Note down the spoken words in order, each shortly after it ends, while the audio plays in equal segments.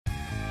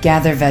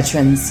Gather,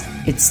 veterans.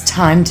 It's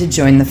time to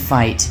join the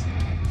fight.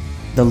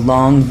 The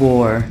long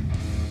war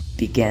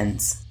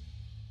begins.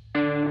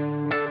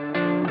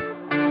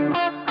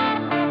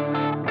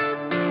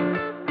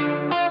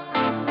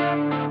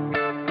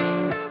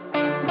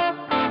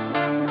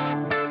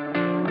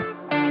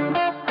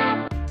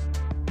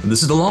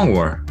 This is The Long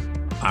War.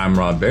 I'm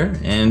Rod Bear,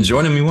 and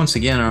joining me once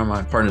again are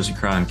my partners in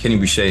crime, Kenny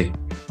Boucher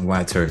and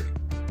Wyatt Turk.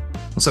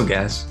 What's up,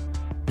 guys?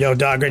 Yo,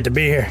 dog, great to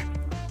be here.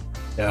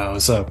 Yo,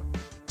 what's up?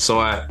 So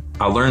I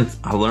learned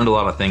a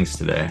lot of things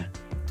today.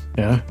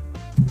 Yeah.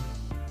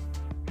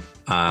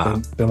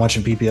 Been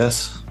watching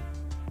PPS.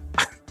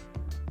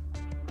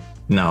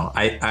 No,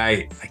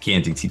 I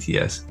can't do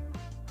TTS.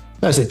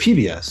 No, I said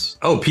PBS.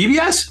 Oh,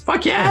 PBS?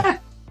 Fuck yeah.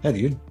 Yeah,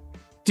 dude.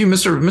 Dude,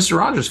 Mr.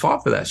 Rogers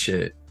fought for that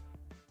shit.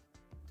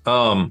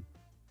 I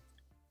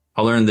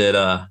learned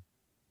that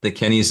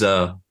Kenny's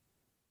a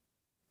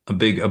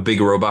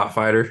big robot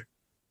fighter.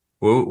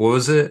 What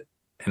was it?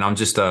 And I'm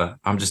just a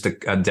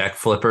deck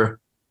flipper.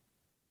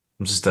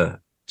 I'm just a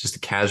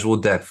casual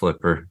deck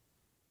flipper.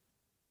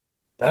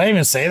 Did I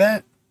even say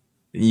that?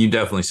 You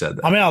definitely said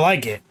that. I mean, I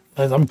like it.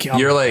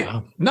 You're like,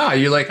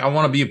 I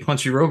want to be a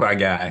punchy robot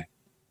guy.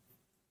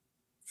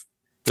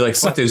 You're like,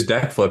 fuck those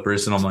deck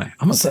flippers. And I'm like,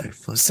 I'm a deck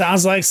flipper.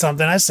 Sounds like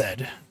something I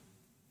said.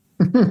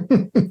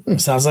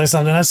 Sounds like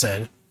something I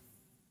said.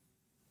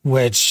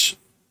 Which,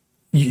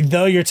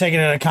 though you're taking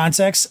it out of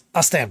context,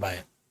 I'll stand by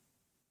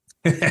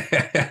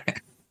it.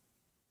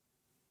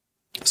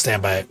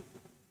 Stand by it.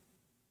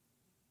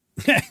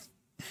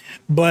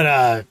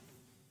 But,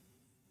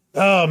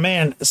 oh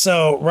man.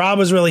 So Rob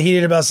was really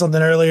heated about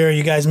something earlier.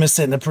 You guys missed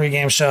it in the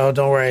pregame show.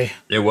 Don't worry.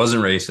 It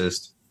wasn't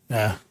racist.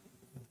 Yeah.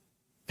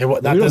 We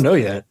don't know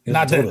yet. He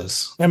not told that,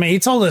 us. I mean, he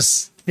told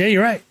us. Yeah,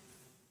 you're right.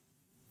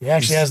 He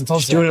actually hasn't told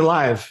us. He's doing it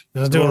live.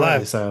 He's doing it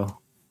live. So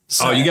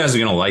Oh, you guys are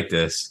gonna like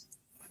this.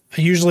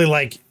 I usually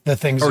like the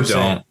things Or you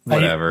don't. say.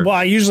 Whatever.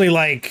 I usually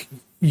like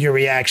your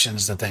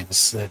reactions to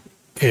things.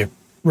 It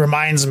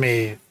reminds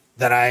me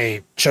that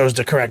I chose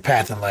the correct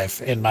path in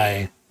life in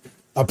my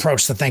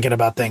approach to thinking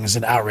about things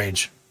and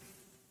outrage.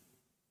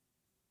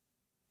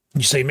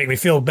 So you make me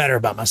feel better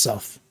about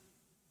myself.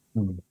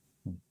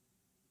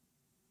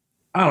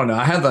 I don't know.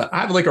 I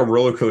have like a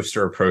roller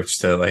coaster approach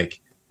to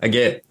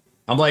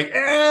I'm like,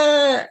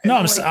 eh. No,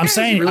 I'm like,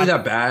 saying really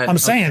that bad. I'm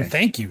saying Okay.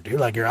 thank you, dude.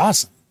 Like, you're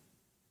awesome.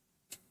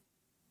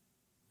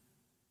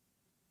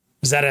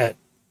 Is that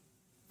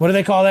what do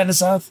they call that in the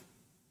South?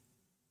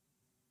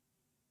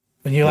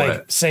 When you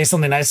What? say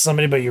something nice to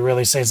somebody, but you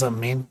really say something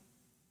mean?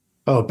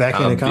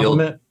 backhanded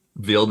compliment.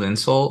 Veiled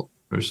insult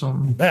or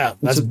something. Yeah,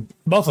 that's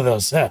both of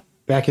those. Yeah.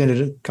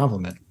 Backhanded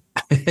compliment.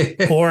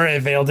 Or a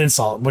veiled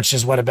insult, which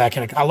is what a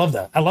backhand. I love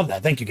that. I love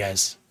that. Thank you,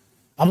 guys.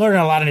 I'm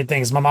learning a lot of new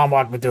things. My mom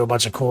walked me through a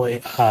bunch of cool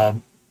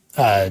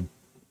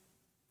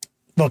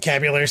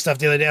vocabulary stuff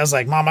the other day. I was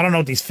like, Mom, I don't know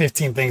what these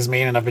 15 things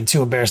mean, and I've been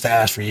too embarrassed to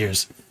ask for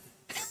years.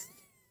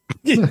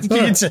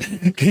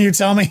 Can you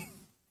tell me?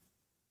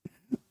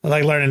 I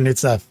like learning new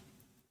stuff.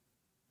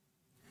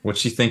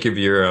 What you think of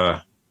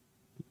your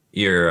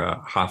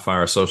hot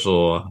fire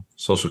social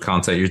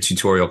content, your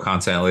tutorial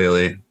content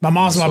lately? My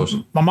mom's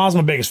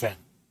my biggest fan.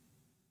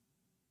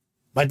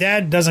 My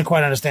dad doesn't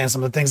quite understand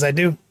some of the things I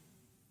do.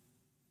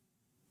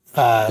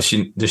 Does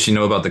she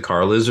know about the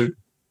car lizard?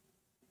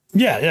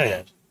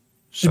 Yeah.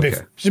 She's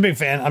a big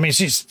fan. I mean,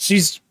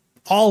 she's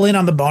all in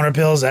on the boner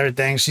pills,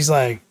 everything. She's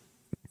like,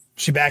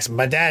 she backs me.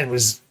 My dad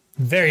was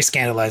very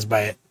scandalized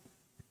by it.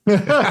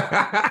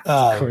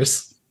 Of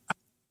course.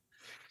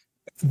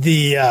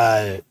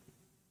 I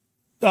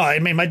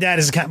mean, my dad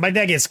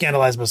gets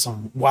scandalized by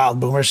some wild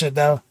boomer shit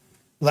though.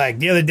 Like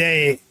the other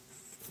day,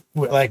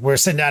 we're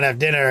sitting down to have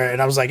dinner,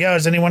 and I was like, "Yo,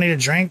 does anyone need a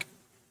drink?"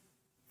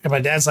 And my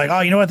dad's like,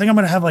 "Oh, you know what? I think I'm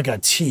gonna have like a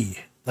tea,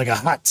 like a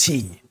hot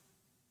tea."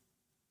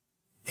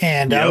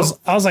 And I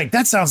was like,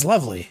 "That sounds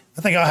lovely.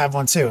 I think I'll have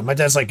one too." And my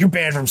dad's like, "You're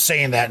banned from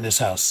saying that in this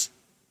house."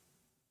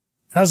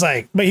 And I was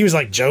like, but he was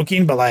like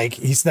joking, but like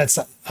I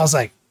was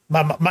like,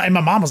 my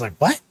mom was like,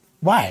 "What?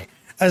 Why?"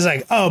 I was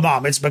like, "Oh,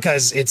 Mom, it's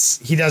because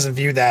he doesn't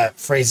view that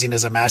phrasing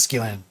as a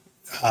masculine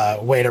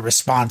way to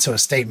respond to a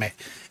statement,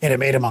 and it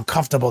made him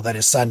uncomfortable that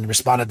his son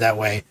responded that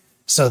way.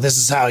 So this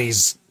is how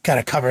he's kind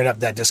of covered up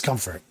that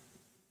discomfort."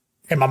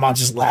 And my mom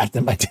just laughed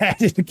at my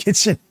dad in the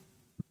kitchen.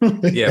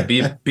 Yeah,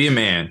 be a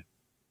man.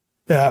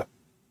 Yeah.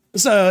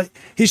 So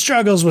he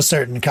struggles with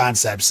certain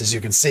concepts, as you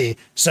can see.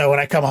 So when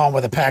I come home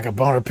with a pack of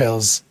boner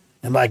pills,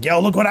 I'm like, "Yo,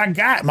 look what I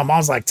got." My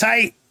mom's like,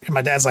 "Tight." And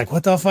my dad's like,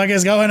 "What the fuck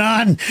is going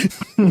on?"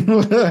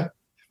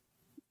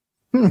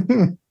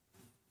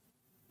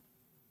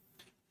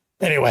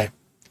 Anyway,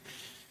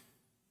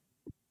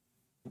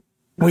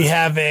 we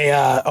have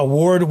a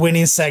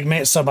award-winning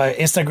segment. So my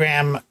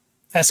Instagram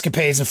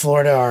escapades in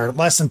Florida are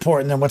less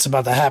important than what's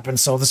about to happen.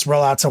 So let's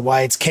roll out to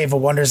Wyatt's Cave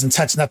of Wonders and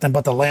touch nothing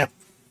but the lamp.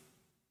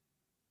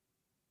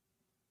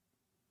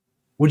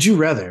 Would you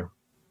rather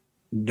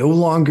no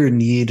longer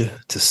need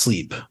to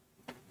sleep,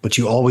 but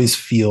you always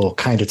feel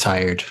kind of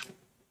tired,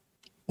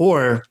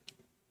 or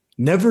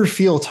never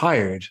feel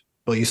tired,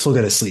 but you still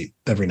get to sleep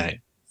every night?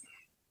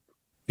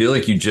 feel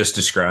like you just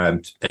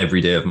described every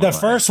day of my life. The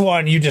first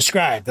one you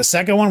described. The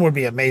second one would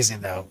be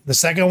amazing, though. The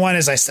second one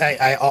is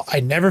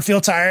I never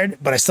feel tired,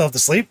 but I still have to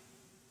sleep.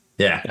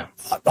 Yeah.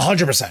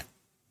 100%.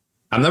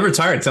 I'm never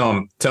tired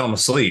till I'm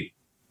asleep.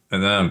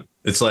 And then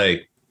it's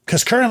like...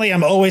 Because currently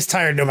I'm always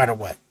tired no matter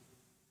what.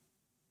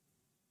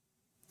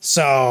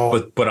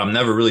 So... But I'm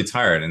never really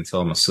tired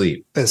until I'm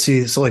asleep.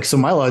 See, so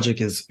my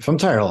logic is if I'm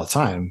tired all the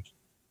time,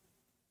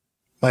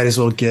 might as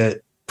well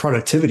get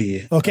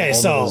productivity. Okay,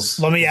 so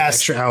let me ask...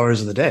 Extra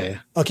hours of the day.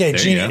 Okay,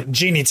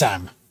 genie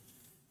time.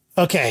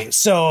 Okay,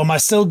 so am I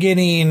still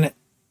getting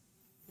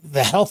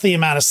the healthy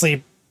amount of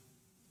sleep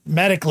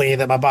medically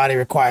that my body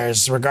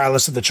requires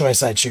regardless of the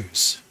choice I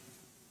choose?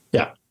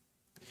 Yeah.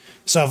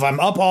 So if I'm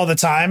up all the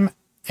time,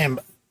 and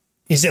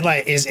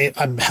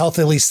I'm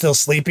healthily still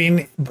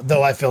sleeping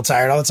though I feel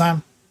tired all the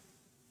time?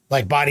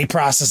 Like body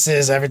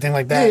processes, everything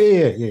like that?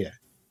 Yeah.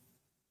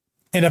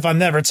 And if I'm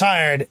never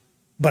tired,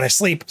 but I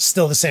sleep,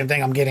 still the same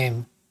thing I'm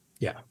getting.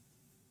 Yeah.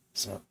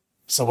 So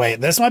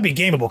wait, this might be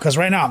gameable because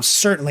right now I'm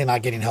certainly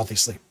not getting healthy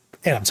sleep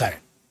and I'm tired.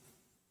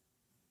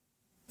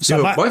 So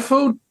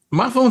Yo,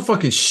 my phone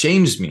fucking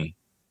shames me.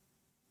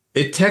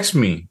 It texts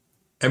me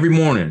every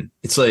morning.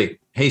 It's like,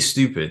 hey,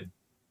 stupid.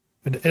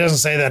 It doesn't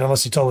say that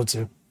unless you told it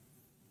to.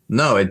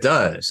 No, it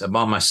does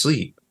about my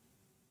sleep.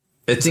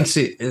 It thinks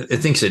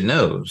it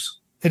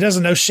knows. It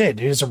doesn't know shit,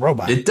 dude. It's a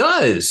robot. It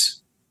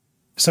does.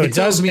 So it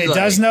does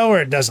know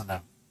or it doesn't know?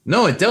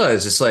 No, it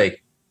does. It's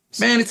like,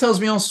 man, it tells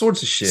me all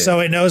sorts of shit. So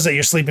it knows that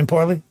you're sleeping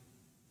poorly?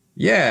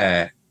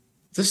 Yeah.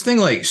 This thing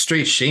like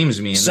straight shames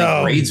me and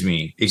then grades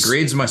me. It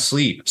grades my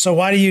sleep. So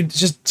why do you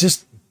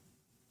just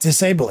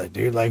disable it,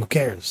 dude? Like, who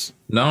cares?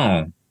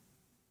 No.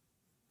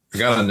 I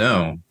gotta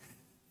know.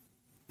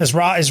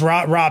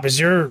 Rob, is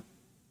your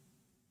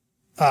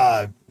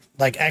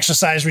like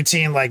exercise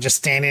routine like just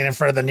standing in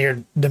front of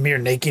the mirror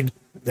naked,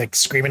 like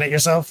screaming at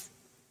yourself?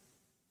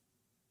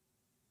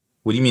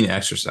 What do you mean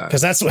exercise?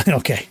 Because that's what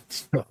okay.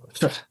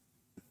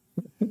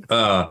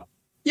 Yeah,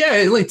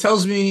 it like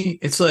tells me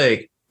it's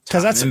like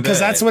because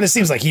that's what it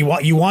seems like. You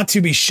want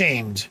to be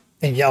shamed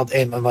and yelled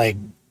and like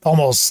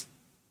almost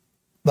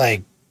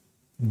like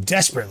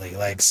desperately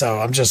like. So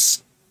I'm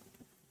just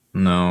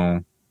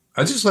no.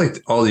 I just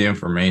like all the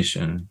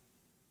information.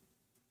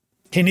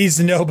 He needs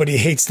to know, but he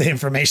hates the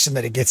information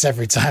that he gets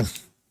every time.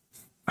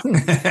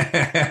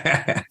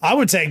 I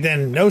would take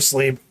then no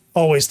sleep,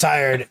 always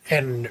tired,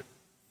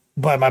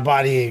 but my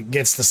body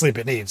gets the sleep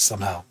it needs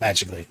somehow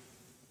magically.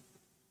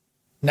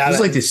 Now it's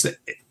like this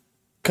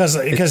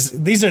because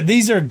these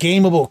are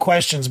gameable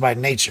questions by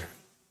nature.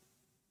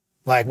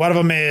 Like one of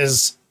them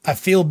is I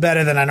feel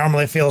better than I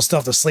normally feel, still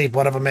have to sleep.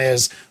 One of them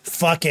is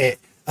fuck it,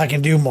 I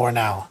can do more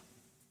now.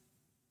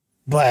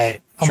 But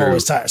I'm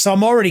always tired. So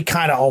I'm already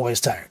kind of always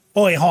tired.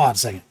 Oh, wait, hold on a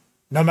second.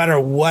 No matter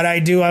what I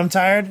do, I'm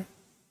tired?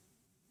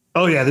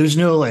 Oh, yeah. There's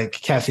no, like,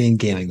 caffeine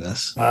gaming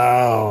this.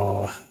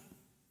 Oh.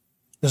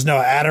 There's no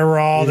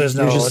Adderall.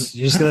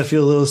 You're just going to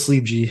feel a little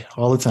sleep, G,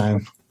 all the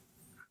time.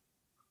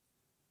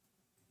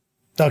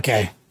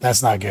 Okay.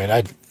 That's not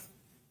good.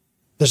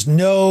 There's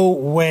no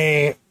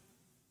way.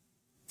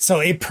 So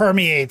it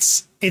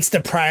permeates. It's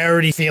the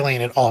priority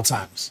feeling at all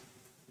times.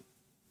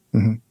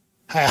 Mm-hmm.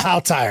 How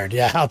tired?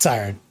 Yeah, how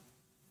tired?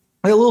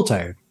 I'm a little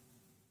tired.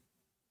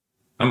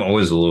 I'm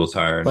always a little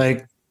tired.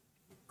 Like,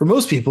 for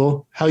most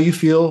people, how you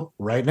feel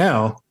right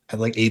now at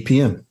like 8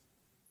 p.m.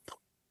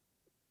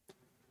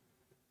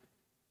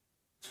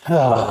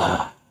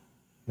 No,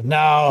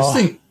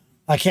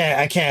 I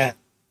can't.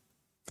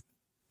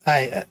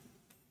 I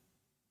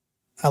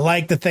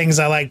like the things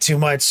I like too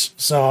much,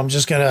 so I'm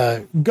just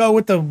gonna go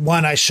with the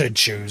one I should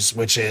choose,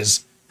 which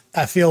is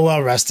I feel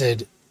well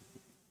rested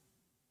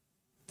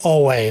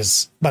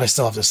always, but I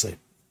still have to sleep.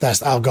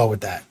 I'll go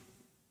with that.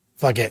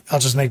 Fuck it. I'll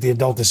just make the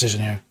adult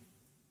decision here.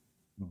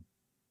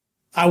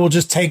 I will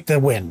just take the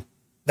win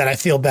that I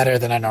feel better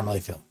than I normally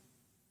feel.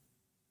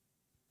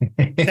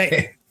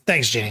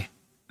 Thanks, Jeannie.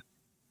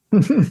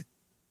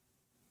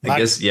 I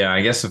guess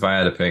if I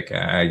had to pick,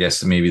 I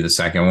guess maybe the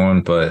second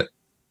one, but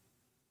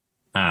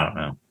I don't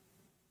know.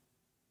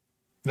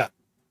 No.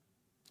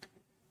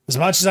 As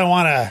much as I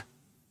want to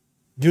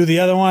do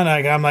the other one,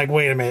 I'm like,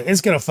 wait a minute, it's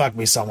going to fuck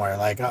me somewhere.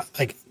 Like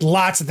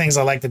lots of things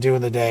I like to do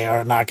in the day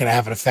are not going to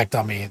have an effect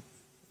on me.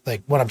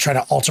 Like when I'm trying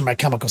to alter my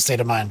chemical state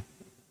of mind.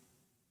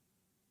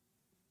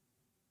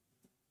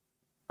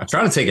 I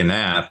try to take a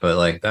nap, but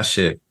like that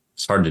shit,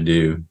 it's hard to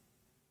do.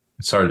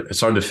 It's hard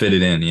to fit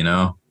it in, you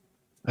know?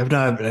 I've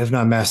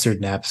not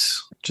mastered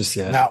naps just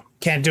yet. No,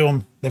 can't do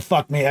them. They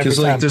fuck me every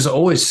time. Like there's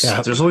always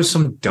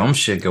some dumb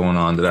shit going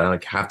on that I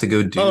like have to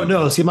go do. Oh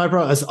no, see my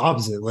problem is the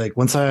opposite. Like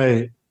once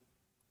I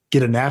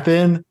get a nap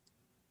in,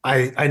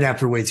 I nap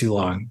for way too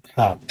long.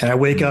 Oh. And I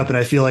wake up and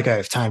I feel like I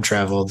have time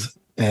traveled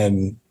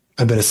and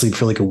I've been asleep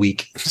for like a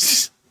week.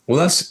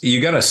 Well, you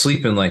got to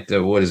sleep in like the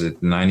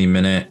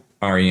 90-minute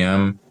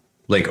REM.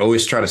 Like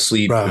always try to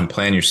sleep and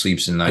plan your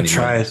sleeps in 90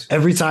 minutes.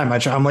 Every time I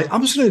try. I'm like,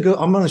 I'm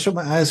going to shut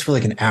my eyes for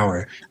like an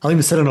hour. I'll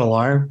even set an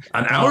alarm.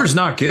 An hour is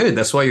not good.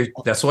 That's why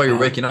you're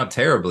waking up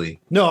terribly.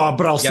 No,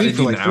 but I'll sleep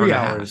for like 3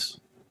 hours.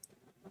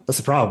 That's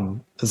the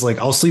problem. It's like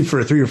I'll sleep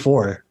for 3 or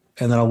 4,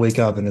 and then I'll wake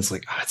up and it's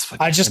like, it's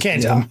fucking. I just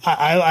can't. Yeah.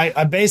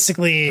 I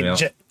basically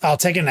I'll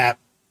take a nap,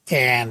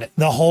 and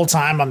the whole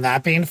time I'm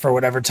napping for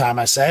whatever time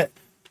I set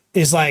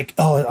is like,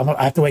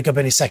 I have to wake up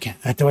any second.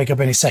 I have to wake up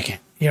any second.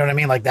 You know what I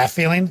mean? Like that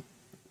feeling.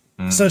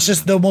 So it's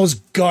just the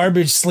most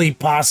garbage sleep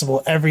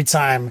possible every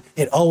time.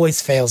 It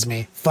always fails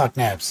me. Fuck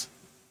naps.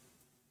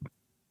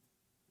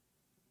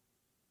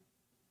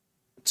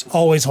 It's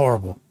always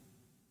horrible.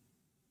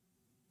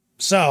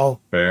 So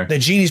Fair. the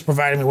genie's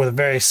provided me with a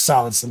very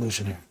solid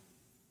solution here.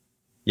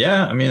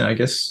 Yeah, I mean, I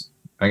guess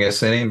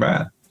it ain't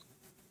bad.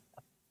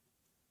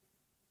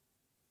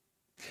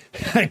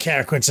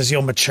 Kara says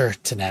you'll mature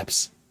to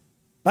naps.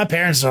 My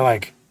parents are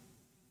like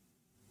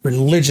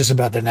religious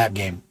about their nap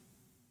game.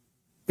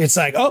 It's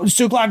like, it's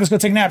 2:00, let's go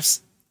take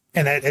naps.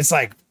 And it's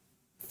like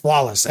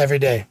flawless every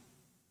day.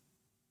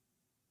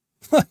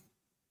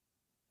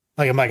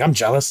 I'm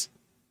jealous.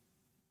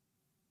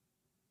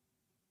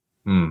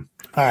 All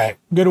right,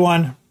 good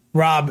one.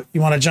 Rob, you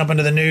want to jump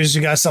into the news?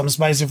 You got something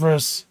spicy for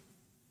us?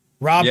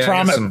 Rob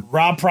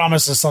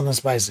promises something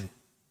spicy.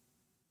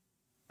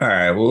 All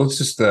right, well, let's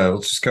just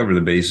cover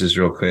the bases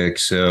real quick.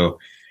 So,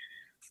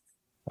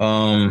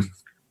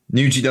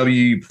 new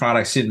GW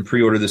products hitting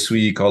pre-order this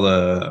week. All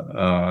the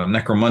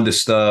Necromunda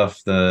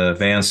stuff, the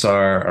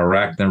Vansar,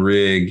 Arachna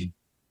rig,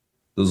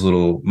 those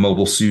little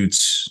mobile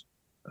suits,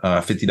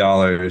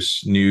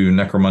 $50. New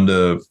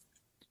Necromunda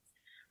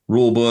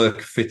rule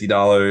book,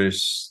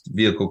 $50.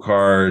 Vehicle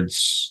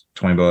cards,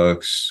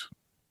 $20.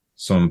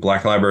 Some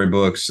Black Library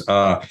books.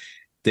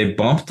 They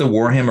bumped the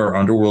Warhammer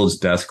Underworld's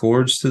Death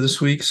Gorge to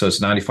this week, so it's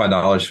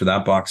 $95 for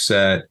that box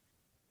set.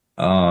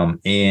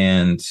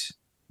 And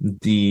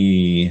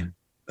the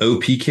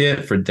OP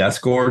kit for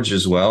Death Gorge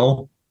as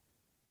well.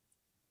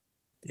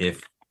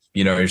 If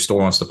your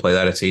store wants to play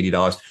that, it's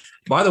 $80.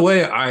 By the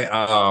way,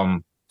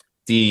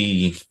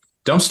 the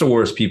Dumpster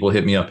Wars people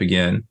hit me up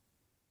again.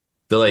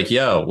 They're like,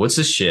 "Yo, what's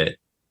this shit?"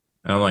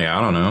 And I'm like,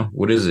 "I don't know.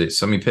 What is it?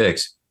 Send me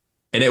pics."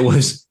 And it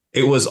was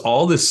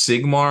all the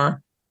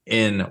Sigmar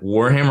and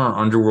Warhammer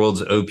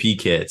Underworld's OP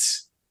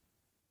kits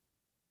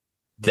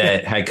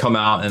that had come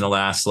out in the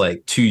last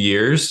 2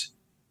 years.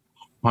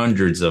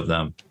 Hundreds of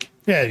them.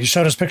 Yeah, you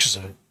showed us pictures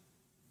of it.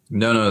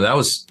 No, that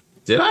was,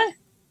 did I?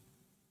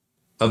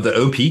 Of the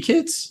OP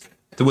kits?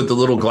 With the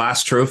little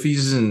glass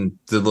trophies and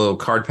the little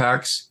card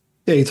packs?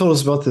 Yeah, you told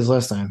us about this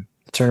last time.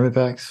 The tournament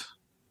packs.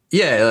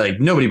 Yeah,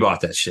 nobody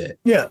bought that shit.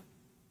 Yeah.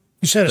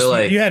 You showed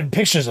us, you had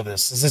pictures of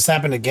this. Does this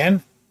happen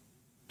again?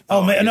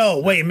 No,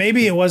 wait,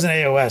 maybe it wasn't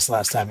AOS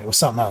last time. It was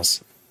something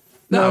else.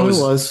 No, it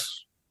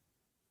was.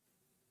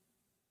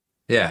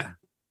 Yeah.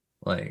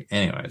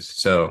 Anyways,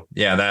 so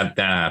yeah, that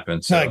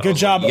happened. So good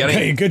job.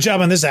 Good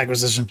job on this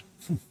acquisition.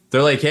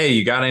 They're like, "Hey,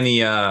 you got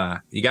any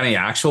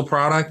actual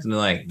product?" And they're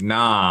like,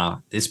 "Nah,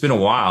 it's been a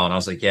while." And I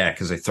was like, "Yeah,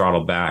 because they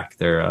throttled back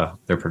their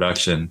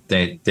production.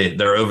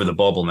 They're over the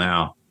bubble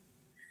now."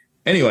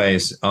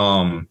 Anyways,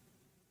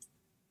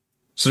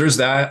 so there's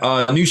that.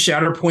 New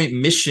Shatterpoint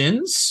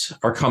missions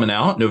are coming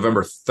out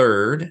November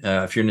 3rd.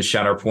 If you're into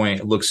Shatterpoint,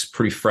 it looks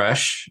pretty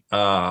fresh.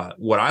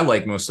 What I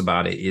like most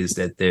about it is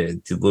that the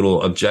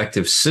little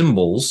objective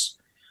symbols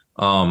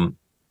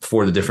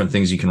for the different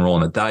things you can roll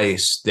on the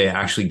dice, they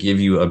actually give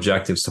you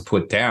objectives to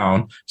put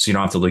down, so you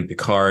don't have to look at the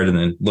card and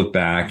then look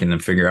back and then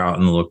figure out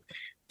and look,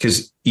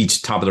 because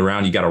each top of the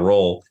round you got to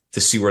roll to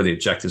see where the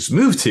objectives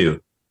move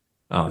to,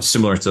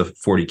 similar to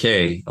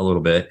 40k a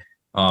little bit.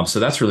 So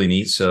that's really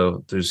neat.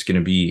 So there's going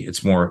to be,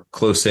 it's more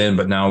close in,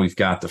 but now we've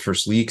got the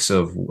first leaks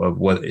of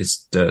what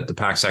it's the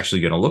pack's actually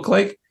going to look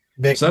like.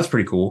 So that's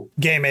pretty cool.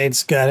 Game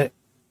aids, got it.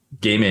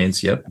 Game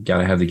aids, yep, got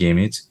to have the game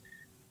aids.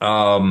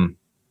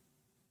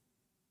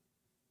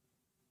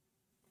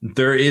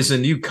 There is a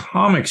new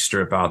comic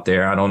strip out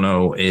there. I don't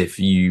know if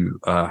you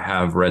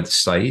have read the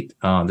site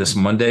this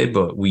Monday,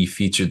 but we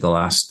featured the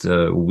last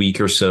week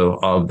or so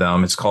of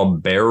them. It's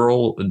called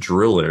Barrel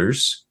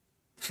Drillers.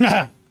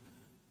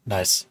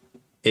 Nice.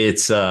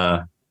 It's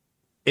a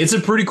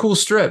pretty cool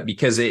strip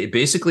because it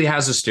basically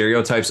has the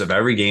stereotypes of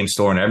every game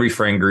store and every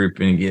friend group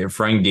and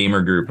friend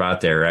gamer group out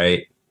there,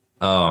 right?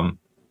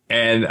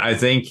 And I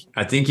think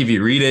if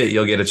you read it,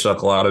 you'll get a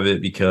chuckle out of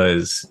it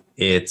because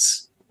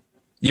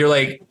you're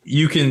like,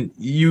 in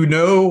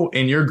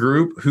your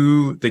group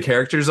who the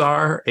characters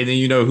are, and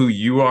then who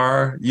you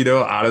are,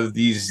 out of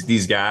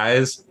these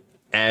guys,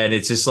 and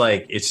it's just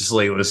like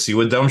let's see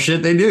what dumb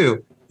shit they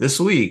do this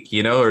week,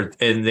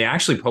 and they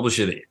actually publish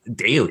it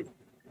daily.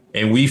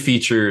 And we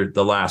feature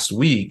the last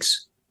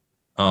weeks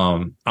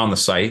on the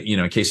site,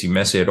 in case you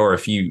miss it, or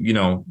if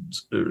you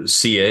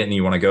see it and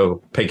you want to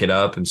go pick it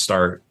up and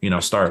start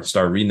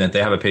reading it.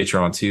 They have a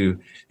Patreon too.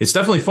 It's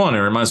definitely fun. It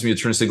reminds me of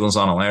Trin Signals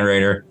on a Land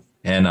Raider,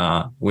 and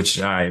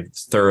which I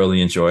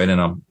thoroughly enjoyed, and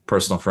I'm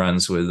personal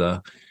friends with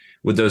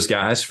those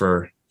guys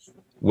for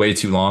way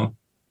too long.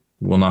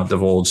 Will not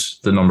divulge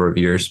the number of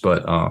years,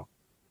 but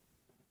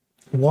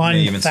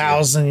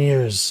 1,000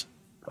 years.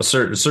 A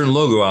certain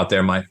logo out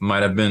there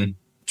might have been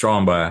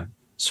drawn by a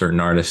certain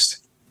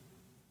artist.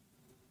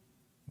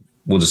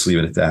 We'll just leave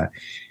it at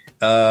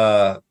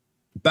that.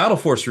 Battle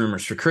Force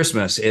rumors for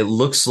Christmas. It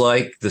looks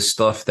like the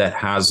stuff that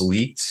has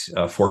leaked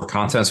for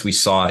contents. We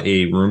saw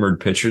a rumored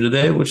picture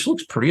today, which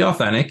looks pretty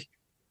authentic.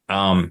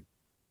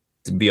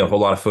 To be a whole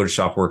lot of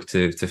Photoshop work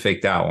to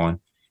fake that one.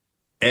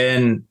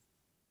 And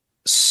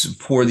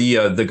for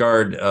the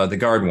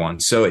guard one.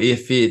 So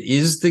if it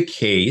is the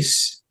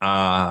case,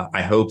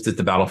 I hope that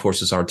the Battle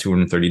Forces are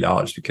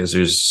 $230 because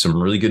there's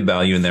some really good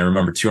value in there.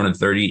 Remember,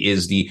 $230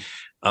 is the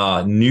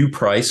new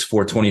price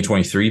for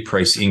 2023.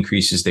 Price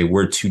increases. They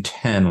were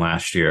 $210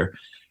 last year.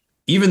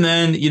 Even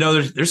then,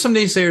 there's some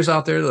naysayers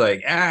out there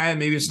like,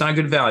 maybe it's not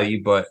good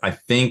value, but I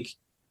think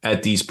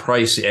at these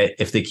prices,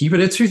 if they keep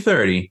it at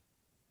 $230,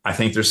 I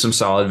think there's some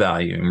solid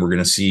value, and we're going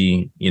to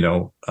see,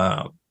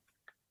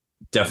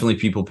 definitely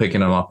people picking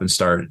them up and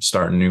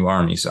starting new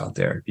armies out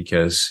there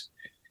because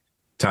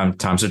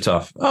times are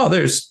tough. Oh,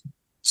 there's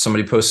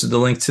somebody posted the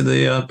link to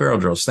the barrel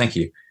drills. Thank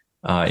you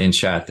in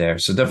chat there.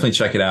 So definitely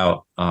check it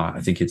out.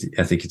 I think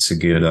it's a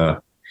good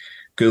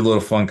little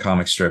fun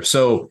comic strip.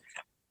 So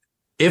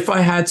if I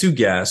had to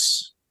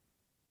guess,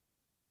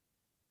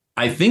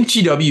 I think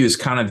GW is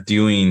kind of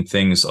doing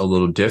things a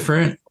little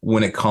different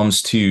when it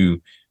comes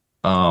to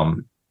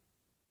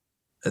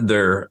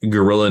their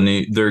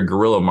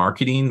guerrilla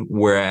marketing,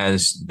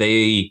 whereas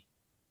they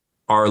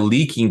are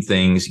leaking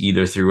things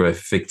either through a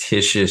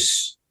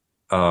fictitious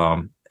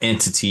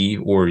entity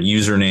or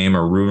username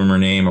or rumor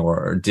name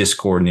or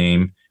Discord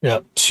name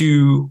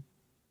to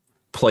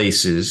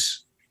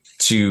places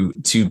to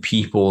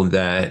people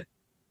that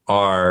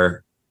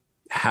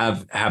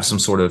have some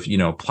sort of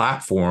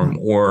platform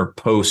or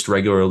post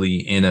regularly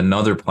in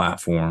another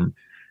platform.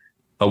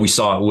 We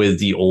saw it with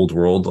the old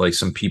world, like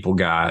some people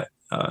got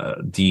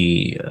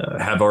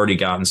have already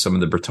gotten some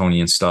of the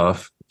Bretonian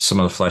stuff. Some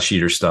of the Flesh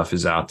Eater stuff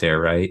is out there,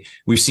 right?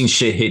 We've seen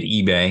shit hit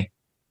eBay.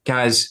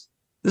 Guys,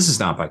 this is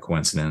not by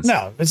coincidence.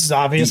 No, this is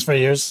obvious for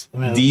years. I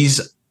mean,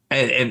 these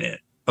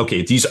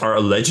are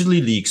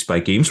allegedly leaks by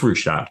Games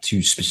Workshop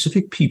to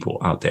specific people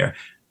out there.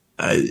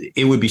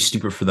 It would be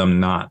stupid for them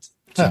not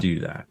to do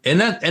that. And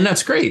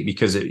that's great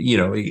because it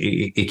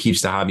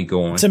keeps the hobby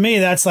going. To me,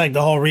 that's like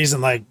the whole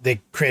reason like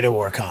they created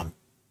Warcom.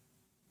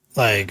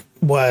 Like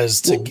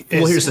was to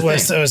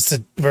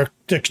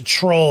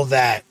control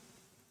that.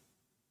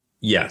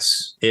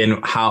 Yes, and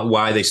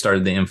why they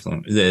started the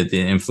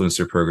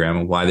influencer program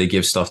and why they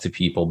give stuff to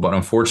people, but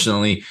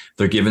unfortunately,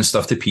 they're giving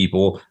stuff to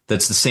people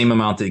that's the same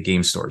amount that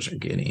game stores are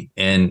getting.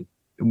 And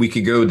we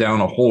could go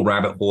down a whole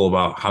rabbit hole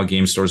about how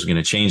game stores are going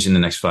to change in the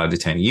next 5 to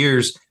 10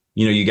 years.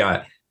 You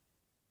got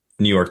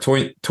New York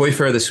Toy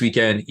Fair this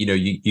weekend.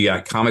 You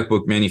got comic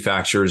book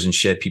manufacturers and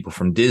shit, people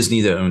from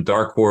Disney that own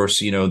Dark Horse.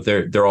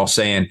 They're all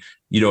saying,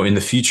 in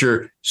the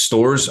future,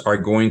 stores are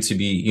going to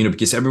be,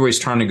 because everybody's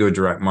trying to go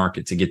direct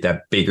market to get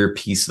that bigger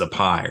piece of the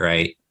pie,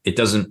 right? It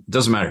doesn't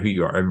matter who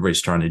you are.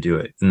 Everybody's trying to do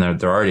it. And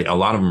they're already, a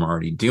lot of them are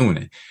already doing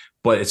it.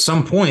 But at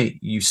some point,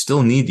 you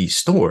still need these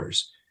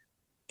stores.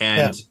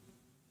 And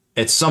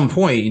at some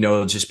point,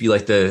 it'll just be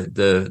like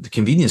the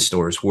convenience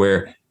stores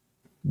where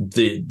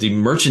the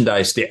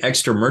merchandise, the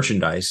extra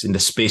merchandise in the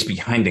space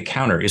behind the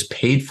counter is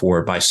paid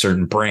for by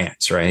certain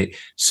brands, right?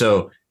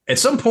 So at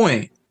some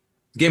point,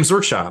 Games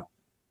Workshop,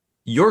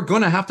 you're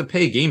going to have to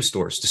pay game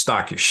stores to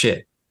stock your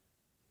shit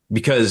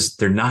because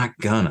they're not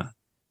gonna.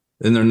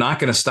 And they're not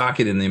going to stock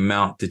it in the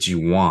amount that you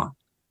want.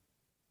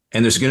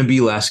 And there's going to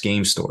be less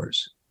game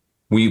stores.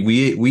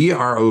 We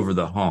are over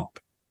the hump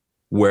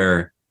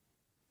where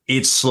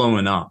it's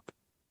slowing up.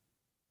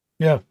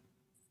 Yeah.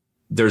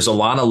 There's a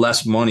lot of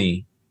less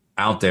money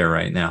out there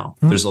right now.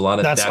 There's a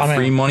lot of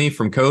free money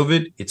from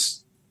COVID.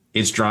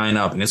 It's drying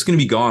up and it's going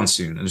to be gone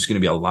soon. And there's going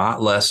to be a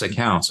lot less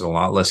accounts and a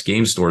lot less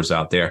game stores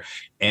out there.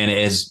 And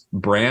as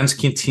brands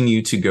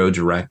continue to go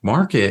direct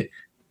market,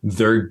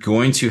 they're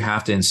going to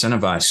have to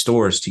incentivize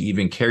stores to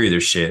even carry their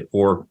shit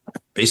or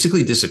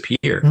basically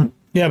disappear.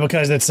 Yeah,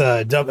 because it's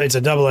a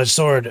double-edged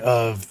sword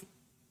of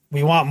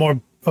we want more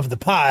of the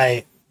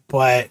pie,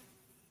 but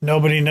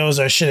nobody knows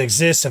our shit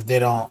exists if they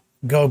don't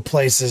go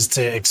places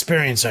to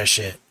experience our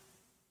shit.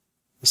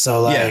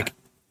 So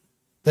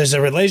there's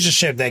a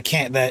relationship that's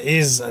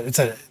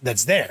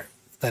there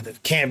that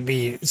it can't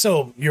be.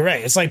 So you're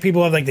right. It's like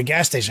people have like the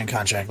gas station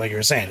contract, like you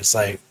were saying. It's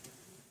like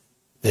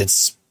I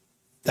think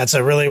that's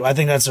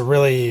a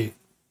really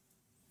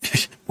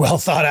well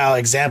thought out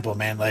example,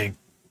 man. Like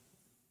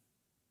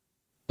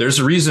there's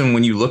a reason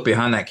when you look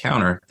behind that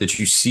counter that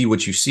you see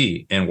what you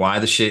see, and why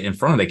the shit in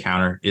front of the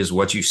counter is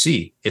what you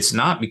see. It's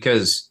not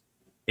because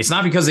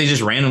they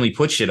just randomly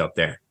put shit up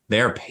there.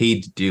 They are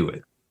paid to do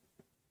it.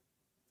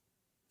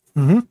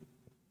 Mm-hmm.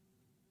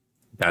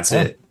 That's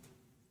it.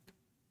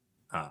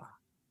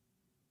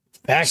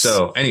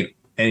 So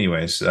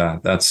anyways,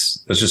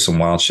 that's just some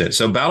wild shit.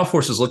 So Battle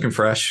Force is looking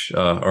fresh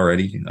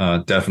already,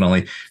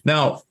 definitely.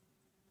 Now,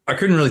 I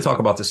couldn't really talk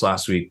about this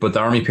last week, but the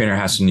Army Painter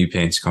has some new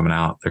paints coming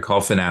out. They're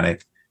called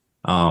Fanatic.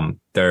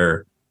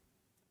 They're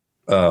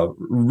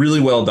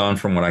really well done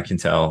from what I can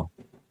tell.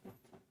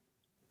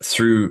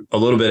 Through a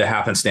little bit of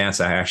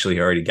happenstance, I actually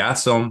already got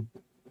some.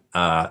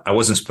 I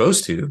wasn't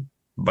supposed to,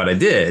 but I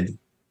did.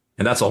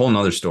 And that's a whole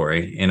nother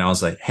story. And I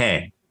was like,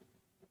 hey,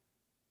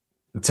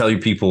 tell your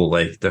people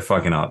like they're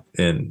fucking up.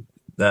 And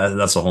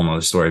that's a whole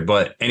nother story.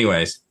 But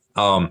anyways,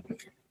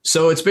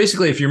 so it's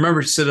basically, if you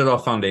remember Citadel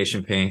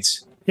Foundation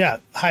paints. Yeah,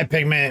 high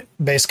pigment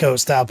base coat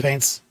style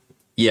paints.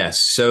 Yes.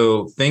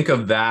 So think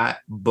of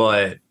that,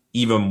 but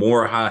even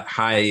more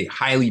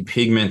highly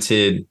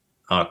pigmented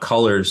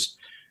colors.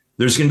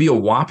 There's going to be a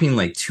whopping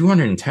like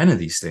 210 of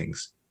these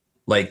things.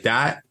 Like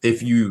that,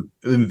 if you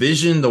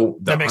envision the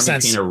that makes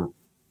sense. Painter,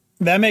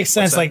 that makes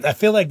sense. Like, I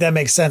feel like that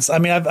makes sense. I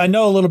mean, I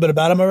know a little bit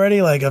about them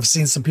already. Like, I've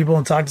seen some people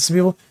and talked to some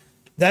people.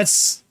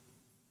 That's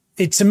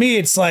it. To me,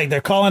 it's like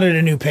they're calling it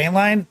a new paint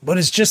line, but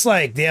it's just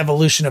like the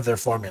evolution of their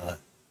formula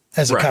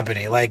as a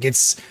company. Like,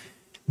 as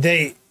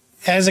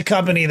a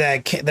company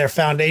that their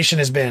foundation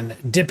has been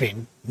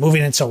dipping,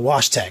 moving into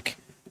wash tech.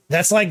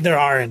 That's like their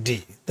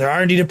R&D. Their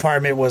R&D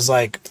department was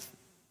like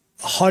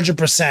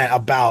 100%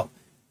 about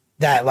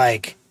that,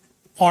 like,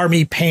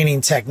 army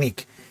painting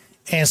technique.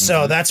 And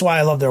so that's why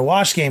I love their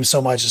wash game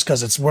so much, is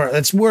because it's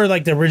where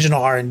like the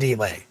original R&D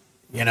lay,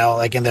 you know,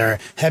 like in their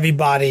heavy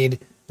bodied,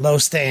 low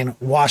stain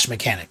wash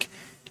mechanic.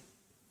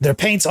 Their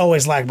paints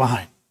always lag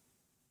behind.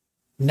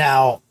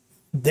 Now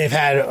they've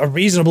had a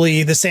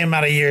reasonably the same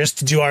amount of years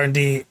to do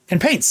R&D in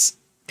paints.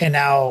 And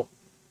now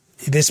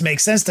this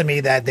makes sense to me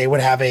that they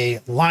would have a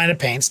line of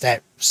paints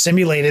that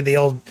simulated the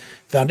old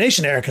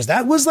foundation era, because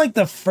that was like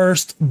the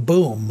first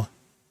boom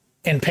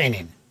in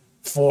painting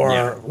for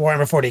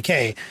Warhammer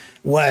 40k.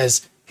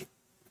 Was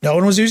no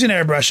one was using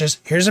airbrushes.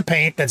 Here's a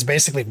paint that's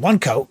basically one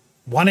coat,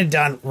 one and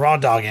done, raw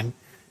dogging,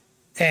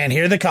 and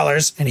here are the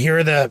colors, and here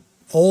are the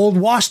old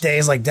wash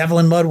days, like Devil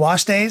in Mud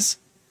wash days,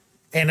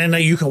 and then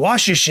you can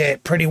wash your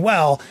shit pretty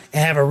well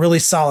and have a really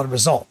solid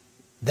result.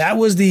 That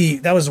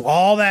was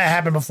all that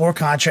happened before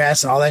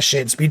contrast and all that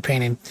shit. Speed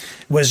painting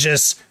was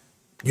just,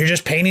 you're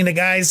just painting the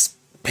guy's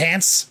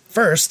pants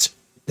first,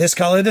 this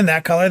color, then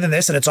that color, then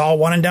this, and it's all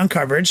one and done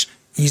coverage,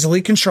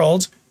 easily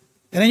controlled,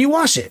 and then you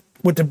wash it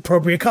with the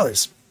appropriate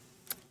colors.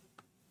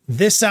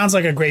 This sounds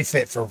like a great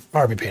fit for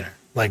Army Painter.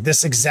 Like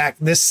this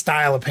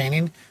style of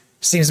painting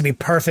seems to be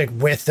perfect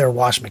with their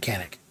wash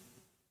mechanic.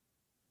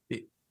 Do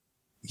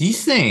you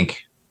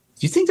think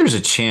there's a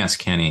chance,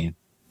 Kenny,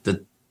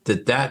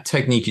 that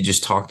technique you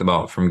just talked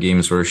about from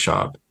Games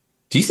Workshop,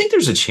 do you think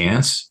there's a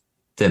chance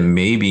that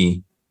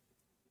maybe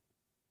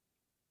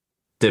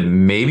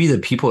the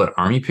people at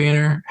Army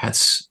Painter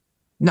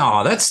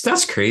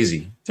that's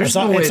crazy. There's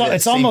no way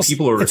that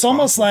people are it's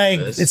almost like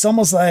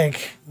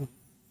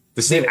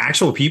the same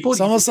actual people.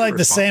 It's almost like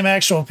the same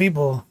actual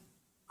people.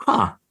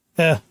 Huh.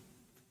 Yeah.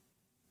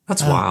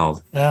 That's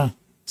wild. Yeah.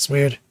 It's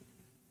weird.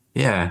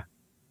 Yeah.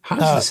 How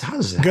does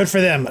that? Good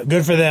for them.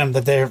 Good for them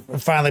that they're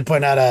finally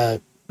putting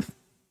out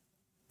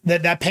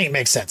that paint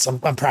makes sense. I'm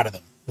proud of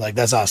them. Like,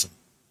 that's awesome.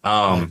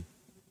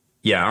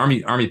 Yeah.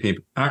 Army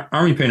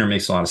Painter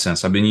makes a lot of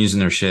sense. I've been using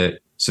their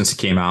shit since it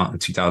came out in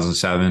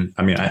 2007.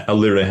 I mean, I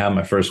literally had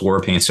my first war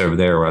paints over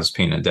there where I was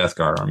painting a Death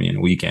Guard army in a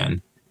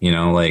weekend. You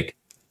know, like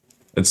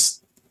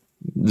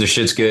the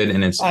shit's good,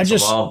 and I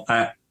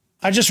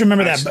just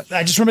remember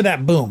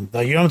that boom. Though,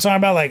 you know what I'm talking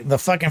about? Like the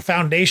fucking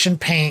foundation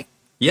paint,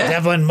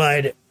 Devil in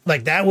Mud.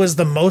 Like that was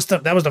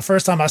the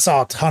first time I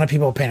saw a ton of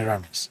people painted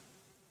armies.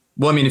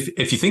 Well, I mean,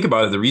 if you think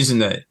about it, the reason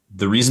that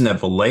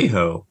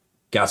Vallejo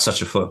got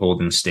such a foothold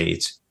in the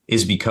States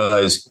is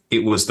because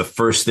it was the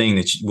first thing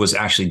that was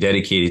actually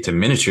dedicated to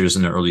miniatures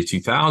in the early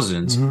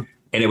 2000s. Mm-hmm.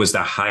 And it was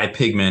the high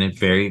pigmented,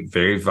 very,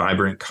 very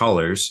vibrant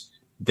colors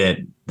that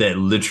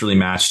literally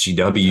matched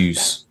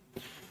GW's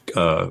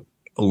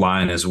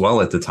line as well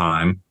at the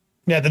time.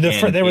 Yeah,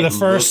 they were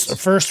the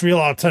first real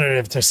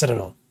alternative to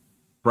Citadel.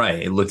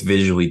 Right. It looked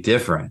visually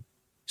different.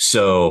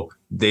 So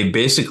they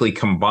basically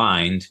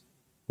combined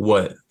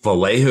what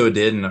Vallejo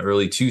did in the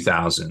early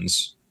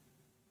 2000s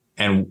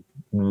and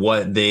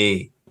what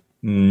they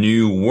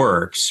knew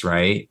works,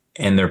 right?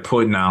 And they're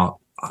putting out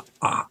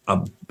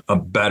a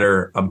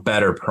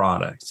better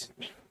product,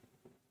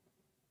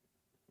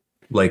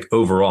 like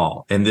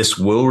overall. And this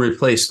will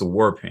replace the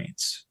war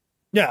paints.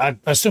 Yeah, I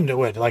assumed it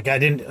would. Like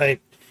I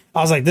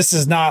was like, this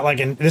is not like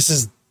this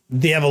is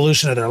the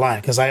evolution of their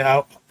line, because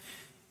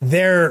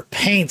their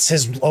paints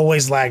has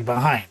always lagged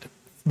behind.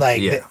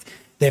 Like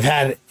they've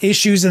had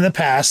issues in the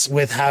past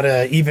with how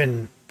to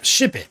even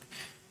ship it.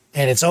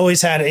 And it's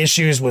always had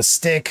issues with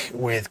stick,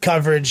 with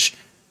coverage,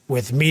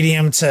 with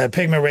medium to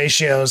pigment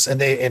ratios,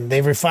 and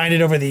they've refined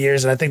it over the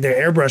years. And I think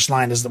their airbrush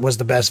line was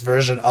the best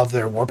version of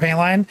their war paint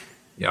line.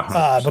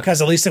 Yeah,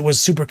 because at least it was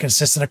super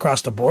consistent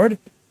across the board.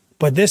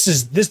 But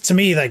this to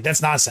me, like,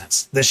 that's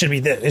nonsense. It should be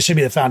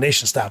the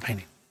foundation style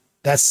painting.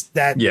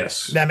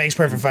 That makes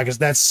perfect focus.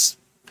 That's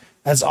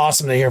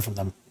awesome to hear from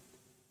them.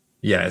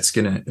 Yeah, it's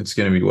gonna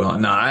be well.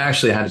 No, I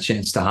actually had a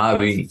chance to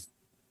hobby.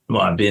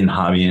 Well, I've been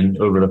hobbying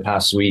over the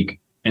past week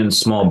in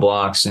small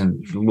blocks,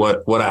 and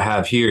what I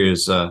have here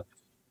is for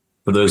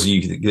those of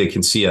you that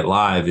can see it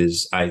live,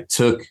 is I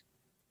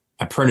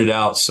printed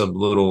out some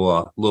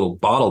little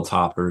bottle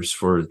toppers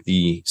for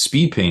the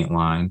speed paint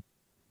line,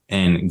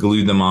 and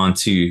glued them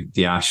onto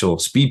the actual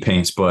speed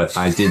paints, but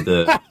I did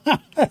the.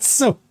 That's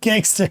so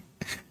gangster.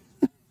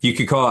 You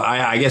could call it.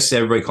 I guess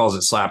everybody calls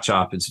it slap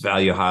chop. It's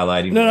value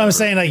highlighting. You know what I'm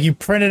saying? Like you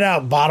printed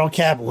out bottle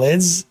cap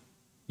lids.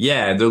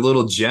 Yeah, they're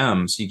little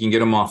gems. You can get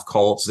them off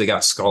Colts. They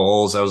got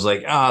skulls. I was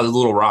like, the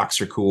little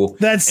rocks are cool.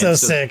 That's so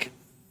sick.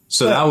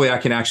 So that way I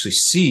can actually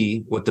see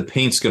what the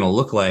paint's going to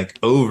look like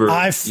over.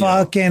 I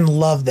fucking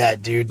love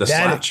that, dude. The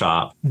slap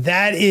chop.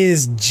 That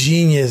is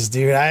genius,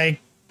 dude. I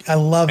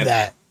love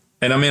that.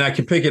 And I mean, I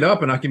can pick it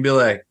up and I can be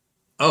like,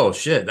 oh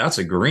shit, that's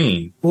a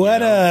green.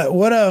 What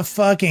a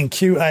fucking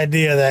cute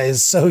idea. That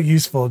is so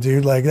useful,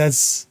 dude. Like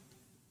that's.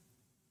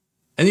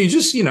 And you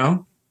just,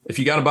 if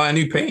you got to buy a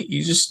new paint,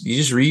 you just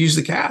reuse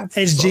the cap.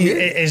 It's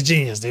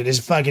genius, dude. It's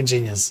fucking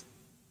genius.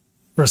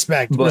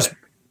 Respect. But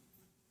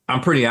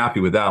I'm pretty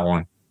happy with that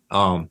one.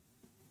 But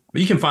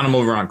you can find them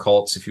over on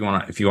Cults if you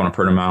want to print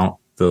them out.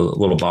 The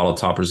little bottle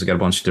toppers, they got a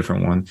bunch of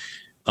different ones.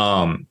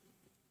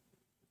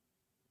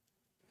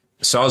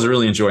 So I was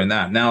really enjoying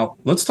that. Now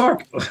let's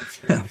talk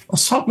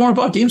more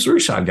about Games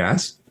Workshop,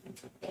 guys.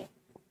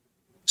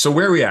 So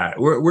where are we at?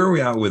 Where are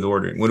we at with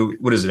ordering?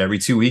 What is it? Every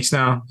 2 weeks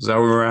now? Is that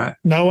where we're at?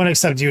 No one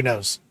except you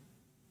knows.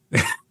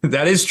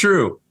 That is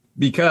true,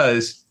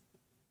 because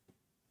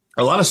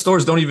a lot of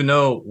stores don't even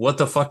know what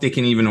the fuck they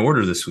can even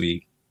order this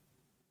week.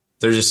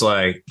 They're just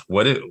like,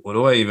 what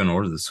do I even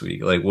order this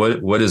week? Like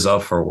what is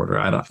up for order?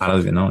 I don't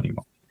even know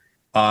anymore.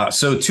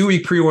 So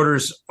 2-week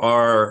pre-orders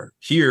are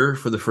here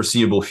for the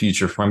foreseeable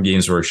future from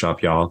Games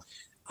Workshop, y'all.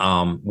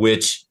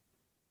 Which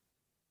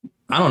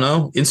I don't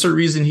know. Insert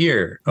reason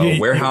here.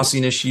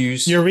 Warehousing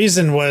issues. Your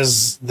reason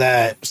was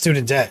that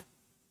student debt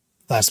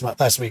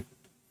last week.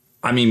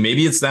 I mean,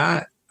 maybe it's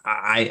that.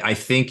 I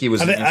think it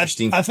was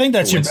interesting. I think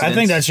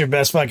that's your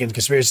best fucking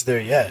conspiracy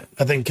theory yet.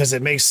 I think because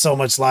it makes so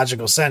much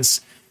logical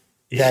sense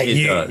that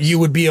you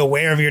would be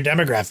aware of your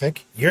demographic,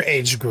 your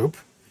age group.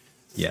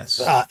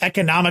 Yes.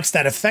 Economics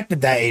that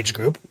affected that age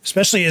group,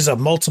 especially as a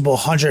multiple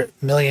 $100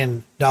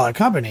 million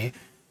company,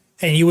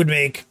 and you would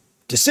make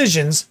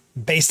decisions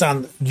based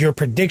on your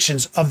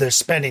predictions of their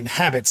spending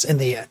habits and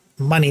the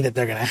money that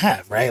they're going to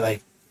have, right?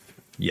 Like,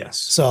 yes.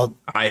 So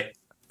I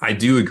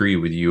do agree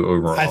with you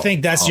overall. I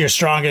think that's your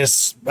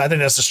strongest. I think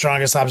that's the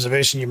strongest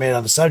observation you made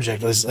on the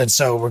subject. And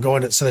so we're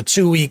going to the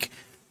 2-week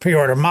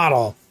pre-order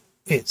model.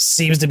 It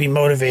seems to be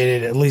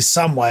motivated at least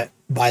somewhat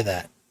by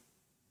that.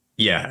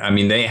 Yeah, I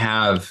mean they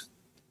have.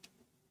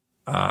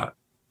 I'm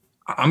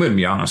going to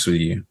be honest with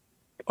you.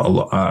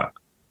 I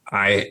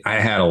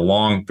had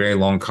a very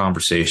long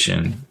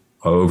conversation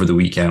over the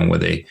weekend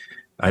with a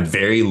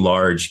very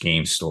large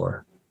game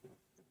store.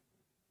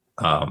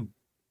 How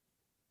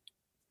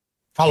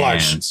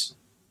large?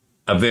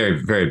 A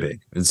very, very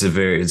big. It's a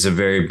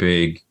very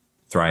big,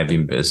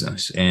 thriving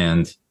business,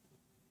 and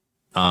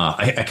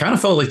I kind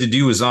of felt like the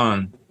dude was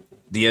on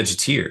the edge of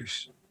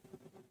tears,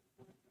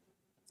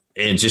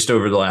 and just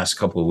over the last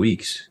couple of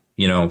weeks.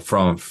 He's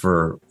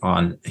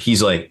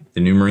like, the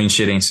new Marine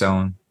shit ain't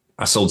selling.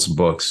 I sold some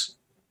books.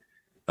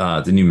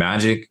 The new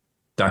Magic,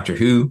 Doctor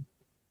Who,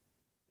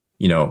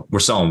 we're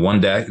selling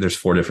one deck. There's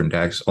 4 different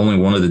decks. Only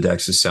one of the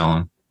decks is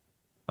selling.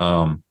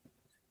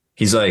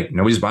 He's like,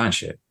 nobody's buying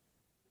shit.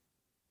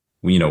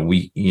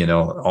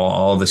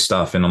 All this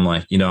stuff. And I'm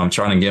like, I'm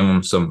trying to give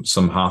them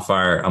some hot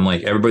fire. I'm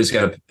like, everybody's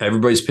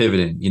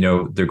pivoting.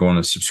 They're going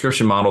to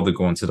subscription model. They're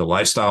going to the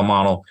lifestyle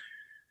model.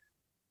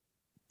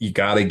 You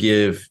gotta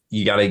get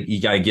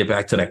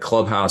back to that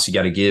clubhouse. You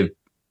gotta give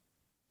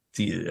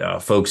the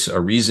folks a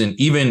reason.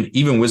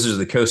 Even Wizards of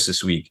the Coast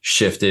this week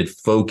shifted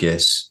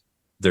focus.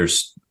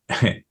 There's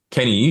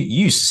Kenny, you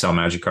used to sell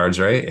Magic cards,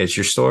 right? At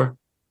your store.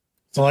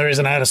 It's the only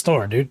reason I had a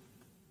store, dude.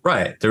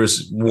 Right. There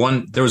was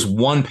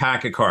one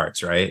pack of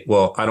cards, right?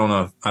 Well, I don't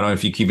know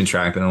if you're keeping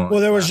track. But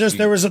there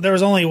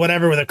was only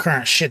whatever the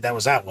current shit that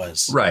was out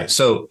was. Right.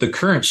 So the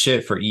current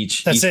shit for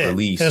each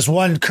release. There's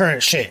one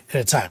current shit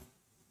at a time.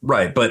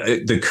 Right.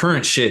 But the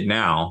current shit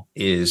now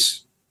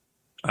is,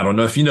 I don't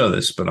know if you know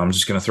this, but I'm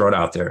just going to throw it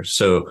out there.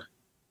 So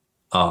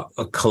a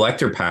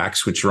collector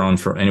packs, which run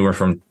from anywhere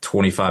from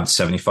 $25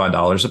 to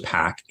 $75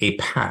 a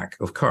pack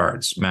of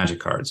cards, Magic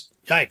cards.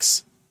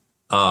 Yikes.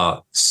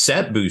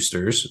 Set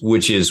boosters,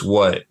 which is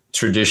what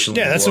traditionally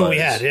that's what we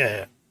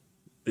had.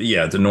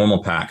 Yeah, the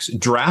normal packs.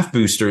 Draft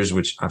boosters,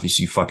 which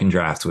obviously you fucking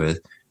draft with.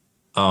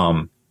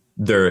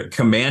 They're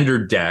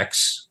commander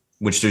decks,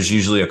 which there's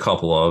usually a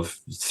couple of,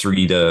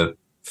 3 to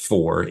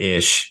 4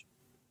 ish.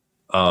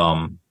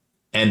 And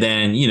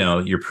then,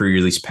 your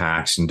pre-release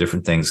packs and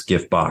different things,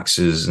 gift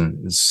boxes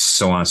and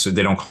so on. So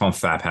they don't call them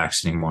fat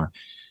packs anymore.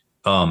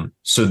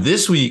 So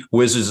this week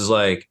Wizards is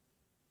like,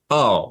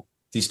 oh,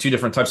 these 2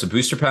 different types of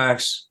booster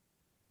packs,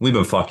 we've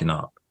been fucking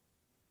up.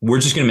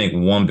 We're just going to make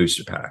one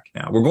booster pack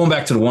now. We're going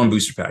back to the one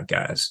booster pack,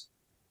 guys.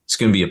 It's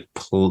going to be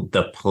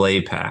the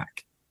play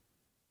pack.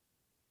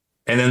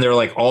 And then there are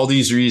like all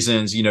these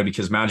reasons,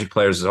 because Magic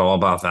players is all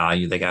about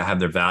value. They got to have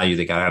their value.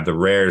 They got to have the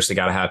rares. They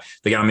got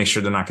to make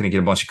sure they're not going to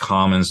get a bunch of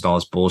commons and all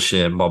this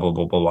bullshit and blah, blah,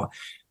 blah, blah,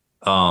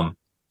 blah.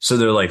 So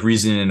they're like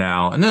reasoning it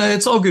out. And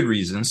it's all good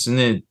reasons. And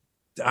then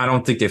I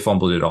don't think they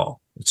fumbled it all.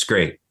 It's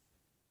great.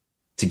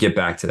 to get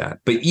back to that.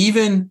 But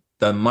even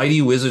the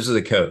mighty Wizards of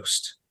the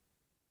Coast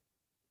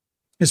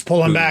is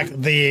pulling back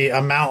the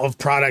amount of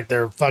product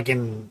they're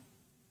fucking.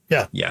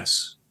 Yeah.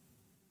 Yes.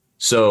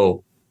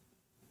 So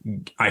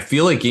I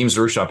feel like Games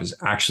Workshop is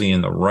actually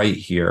in the right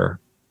here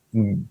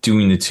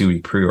doing the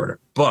 2-week pre-order.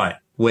 But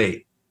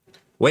wait,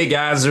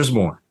 guys, there's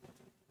more.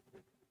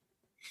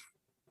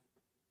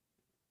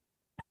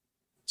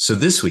 So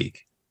this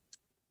week,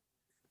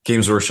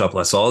 Games Workshop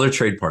lets all their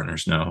trade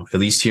partners know, at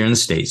least here in the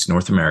States,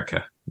 North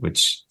America,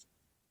 which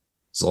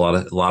is a lot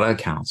of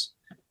accounts.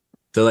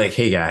 They're like,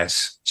 hey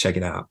guys, check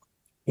it out.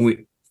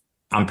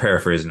 I'm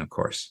paraphrasing, of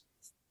course.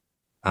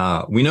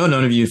 We know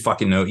none of you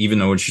fucking even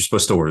know what you're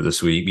supposed to order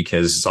this week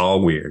because it's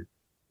all weird.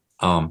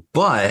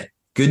 But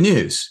good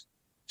news.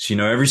 So,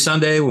 every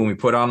Sunday when we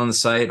put out on the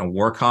site on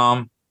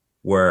Warcom,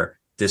 where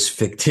this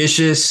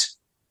fictitious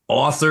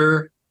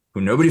author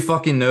who nobody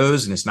fucking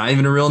knows and it's not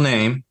even a real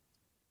name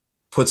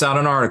puts out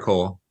an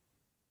article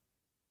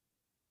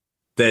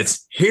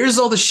that's here's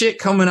all the shit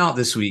coming out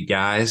this week,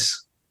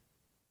 guys.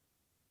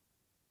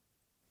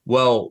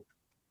 Well,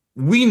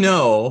 we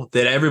know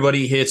that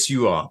everybody hits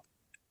you up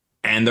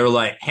and they're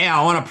like, hey,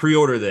 I want to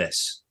pre-order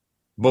this.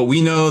 But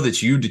we know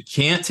that you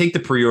can't take the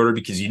pre-order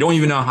because you don't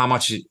even know how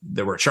much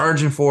that we're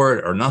charging for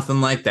it or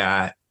nothing like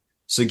that.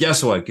 So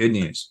guess what? Good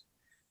news.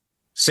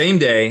 Same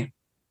day,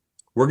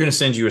 we're going to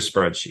send you a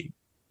spreadsheet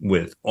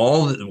with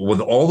all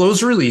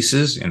those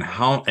releases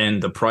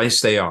and the price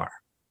they are.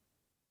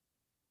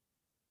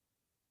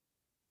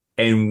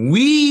 And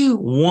we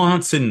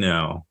want to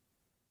know.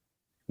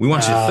 We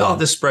want you to fill out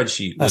this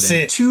spreadsheet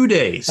within 2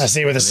 days. I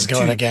see where this is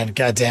going again.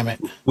 God damn it.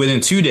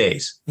 Within 2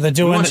 days. They're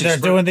doing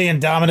the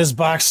Indomitus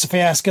box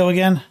fiasco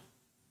again.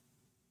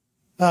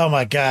 Oh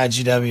my God,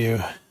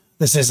 GW.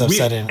 This is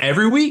upsetting.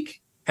 Every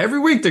week they're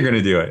going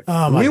to do it.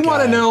 Oh my God. We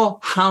want to know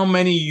how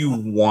many you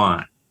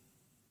want.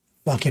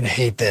 Fucking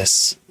hate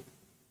this.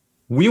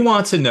 We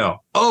want to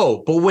know.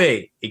 Oh, but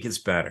wait, it gets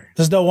better.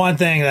 There's no one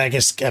thing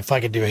that I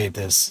fucking do hate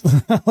this.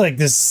 Like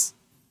this.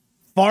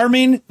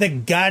 Farming the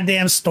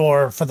goddamn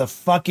store for the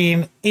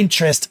fucking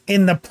interest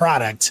in the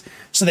product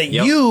so that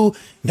you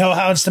know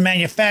how it's to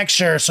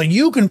manufacture so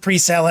you can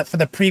pre-sell it for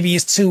the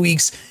previous 2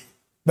 weeks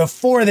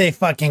before they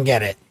fucking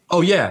get it.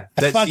 Oh, yeah.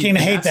 I fucking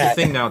hate that. That's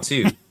the thing now,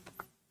 too.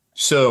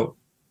 So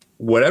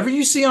whatever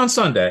you see on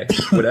Sunday,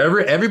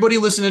 whatever everybody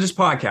listen to this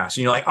podcast, and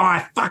you're like, oh,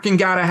 I fucking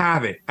got to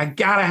have it. I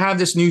got to have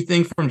this new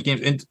thing from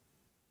Games. And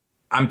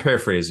I'm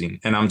paraphrasing,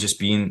 and I'm just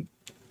being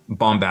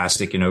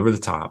bombastic and over the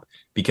top.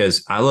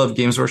 Because I love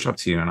Games Workshop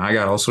too, and I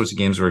got all sorts of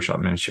Games Workshop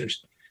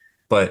miniatures.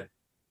 But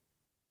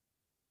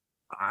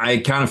I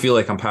kind of feel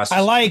like I'm past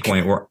the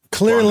point where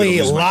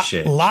clearly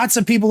lots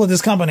of people at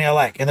this company I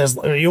like. And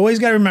you always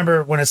got to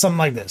remember when it's something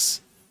like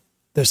this.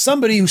 There's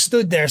somebody who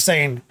stood there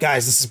saying,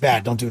 guys, this is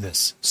bad. Don't do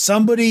this.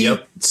 Somebody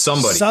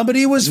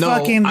was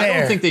fucking there. I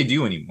don't think they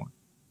do anymore.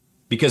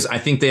 Because I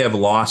think they have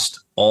lost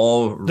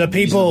all the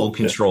people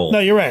control. No,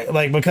 you're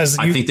right. Because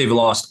I think they've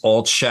lost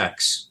all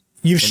checks.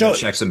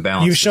 Checks and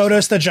balances. You showed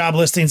us the job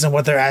listings and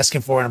what they're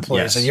asking for in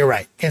employees, and you're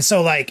right. And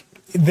so,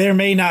 there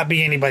may not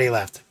be anybody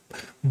left.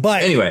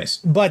 But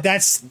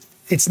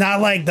it's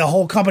not like the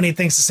whole company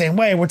thinks the same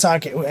way. We're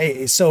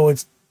talking. So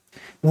it's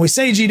when we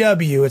say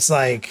GW, it's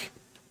like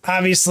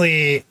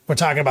obviously we're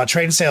talking about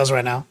trade and sales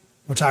right now.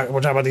 We're talking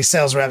about these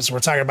sales reps. We're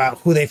talking about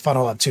who they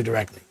funnel up to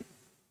directly.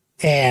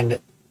 And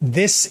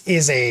this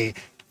is a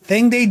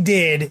thing they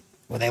did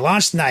when they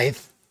launched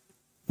Ninth,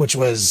 which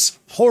was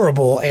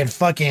horrible and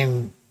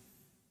fucking.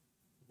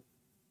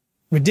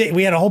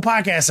 We had a whole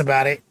podcast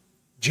about it.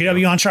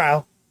 GW on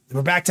trial.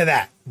 We're back to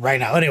that right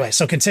now. Anyway,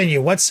 so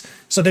continue.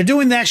 So they're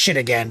doing that shit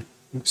again.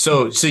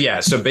 So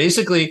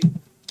basically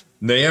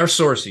they are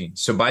sourcing.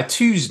 So by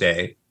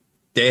Tuesday,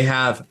 they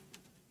have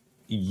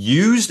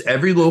used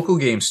every local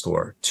game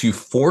store to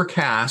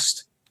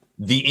forecast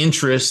the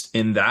interest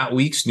in that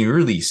week's new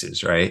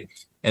releases, right?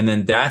 And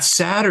then that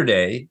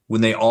Saturday, when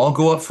they all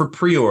go up for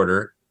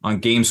pre-order on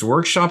Games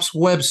Workshop's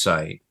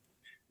website,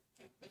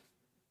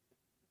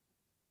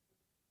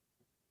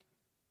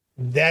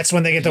 that's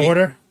when they get the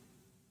order?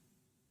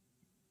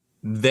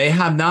 They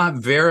have not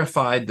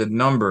verified the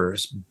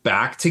numbers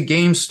back to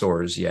game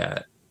stores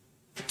yet.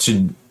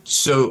 Game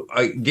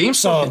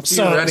stores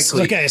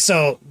theoretically.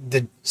 So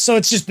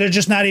it's just they're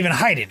just not even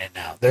hiding it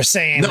now. They're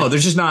saying no, they're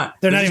just not.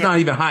 They're not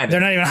even hiding. They're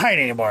not even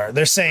hiding anymore.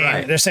 They're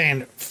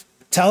saying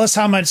tell us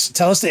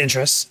the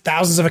interest.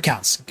 Thousands of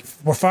accounts.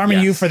 We're farming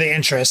you for the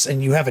interest,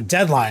 and you have a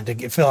deadline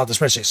to fill out the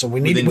spreadsheet. So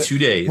within 2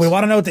 days. We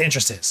want to know what the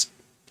interest is.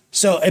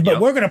 So, but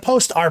we're going to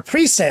post our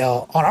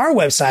pre-sale on our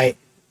website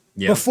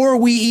before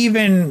we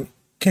even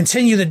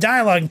continue the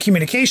dialogue and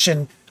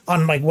communication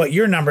on what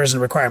your numbers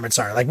and requirements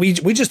are. We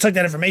just took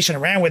that information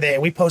and ran with it,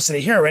 and we posted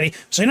it here already.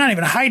 So you're not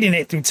even hiding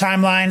it through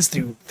timelines,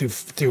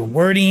 through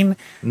wording.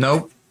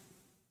 Nope.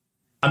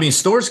 I mean,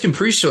 stores can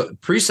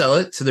pre-sell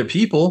it to their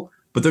people,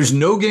 but there's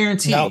no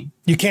guarantee. No,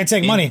 you can't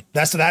take money.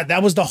 That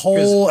was the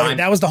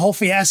whole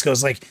fiasco.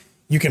 It's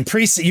you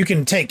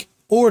can take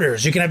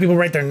orders, you can have people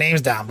write their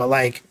names down, but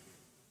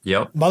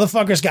Yep.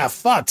 Motherfuckers got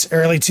fucked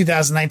early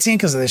 2019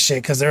 because of this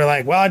shit. Because they were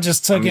like, well, I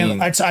just took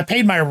I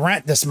paid my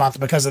rent this month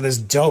because of this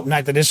dope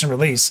 9th edition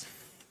release.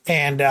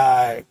 And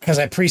because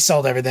I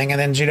pre-sold everything. And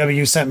then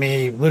GW sent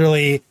me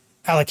literally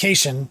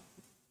allocation.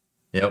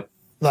 Yep.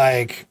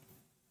 Like,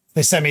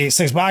 they sent me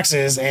 6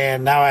 boxes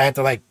and now I had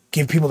to like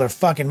give people their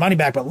fucking money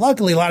back. But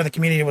luckily, a lot of the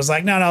community was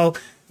like, no,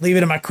 leave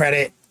it in my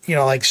credit. You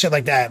know, like shit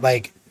like that.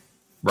 Like,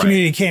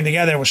 community came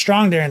together and was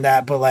strong during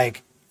that. But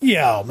like,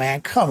 yo,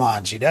 man, come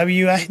on,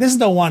 GW. This is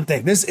the one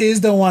thing. This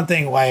is the one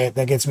thing, Wyatt,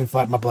 that gets me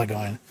my blood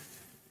going.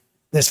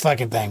 This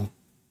fucking thing.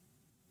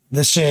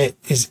 This shit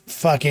is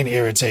fucking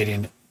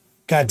irritating.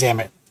 God damn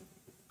it.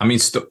 I mean,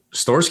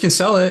 stores can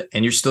sell it,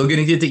 and you're still going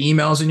to get the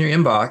emails in your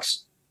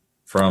inbox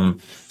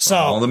from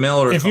all the mail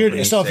order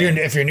companies.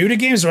 If you're new to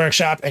Games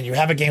Workshop and you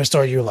have a game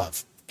store you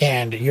love,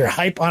 and you're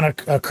hype on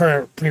a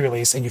current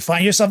pre-release, and you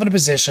find yourself in a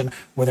position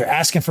where they're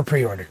asking for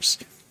pre-orders,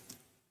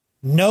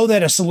 know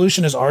that a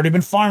solution has already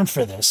been farmed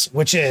for this,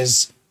 which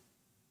is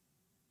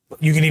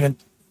you can even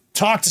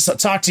talk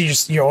to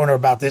your owner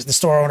about this, the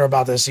store owner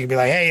about this. You can be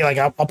like, hey, like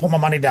I'll put my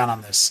money down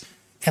on this,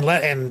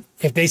 and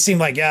if they seem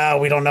like, yeah,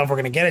 we don't know if we're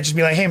gonna get it, just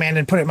be like, hey man,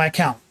 then put it in my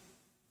account,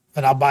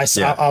 and I'll buy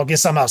some. I'll get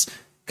something else,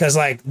 because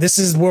like this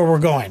is where we're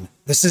going.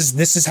 This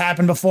has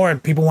happened before,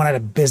 and people went out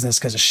of business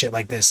because of shit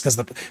like this, because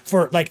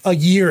for like a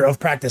year of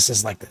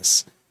practices like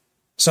this.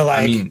 So like.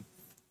 I mean,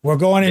 we're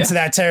going into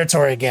that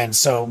territory again.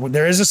 So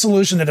there is a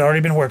solution that had already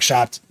been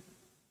workshopped.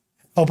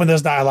 Open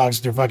those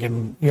dialogues with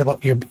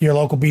your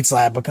local Beats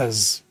lab,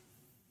 because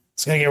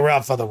it's gonna get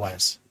rough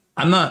otherwise.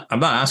 I'm not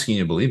asking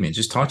you to believe me.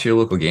 Just talk to your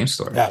local game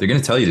store. Yeah. They're gonna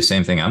tell you the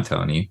same thing I'm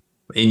telling you,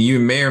 and you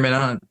may or may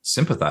not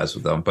sympathize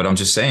with them. But I'm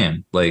just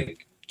saying,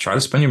 like, try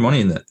to spend your money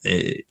in the.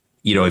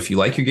 If you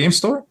like your game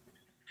store,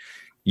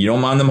 you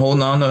don't mind them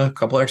holding on to a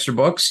couple extra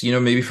bucks.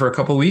 Maybe for a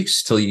couple of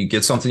weeks till you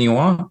get something you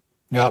want.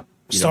 Yep.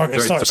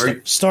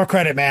 Store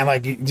credit, man.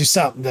 Like, you do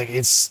something. Like,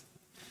 it's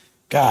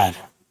God.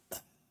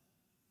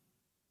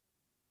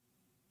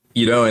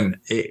 And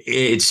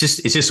it's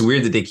just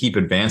weird that they keep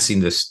advancing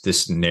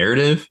this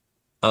narrative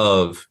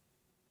of,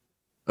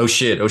 oh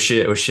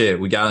shit,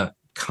 we gotta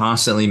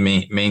constantly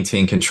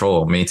maintain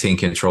control. And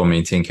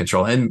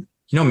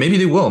maybe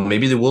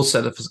they will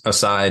set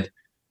aside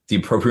the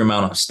appropriate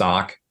amount of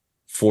stock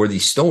for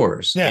these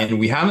stores. Yeah. And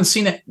we haven't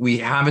seen it. We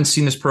haven't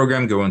seen this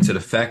program go into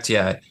effect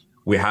yet.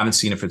 We haven't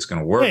seen if it's going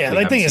to work. Yeah,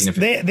 the thing is,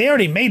 they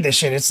already made this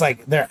shit. It's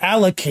like they're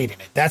allocating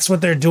it. That's what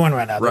they're doing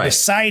right now. They're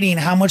deciding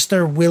how much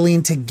they're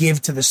willing to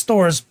give to the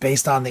stores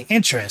based on the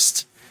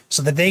interest,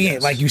 so that they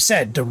get, like you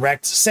said,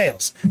 direct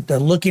sales. They're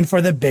looking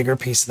for the bigger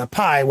piece of the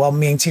pie while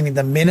maintaining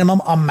the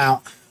minimum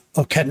amount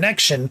of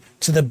connection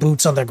to the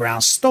boots on the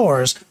ground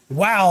stores,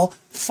 while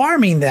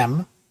farming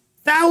them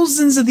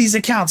thousands of these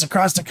accounts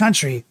across the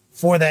country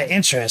for that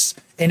interest.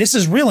 And this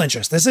is real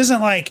interest. This isn't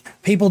like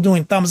people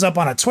doing thumbs up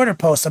on a Twitter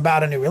post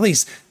about a new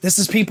release. This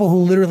is people who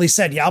literally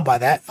said, yeah, I'll buy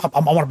that. I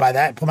want to buy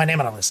that. Put my name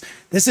on a list.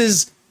 This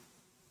is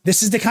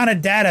the kind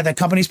of data that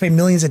companies pay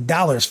millions of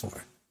dollars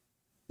for.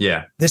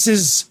 Yeah. This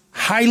is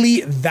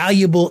highly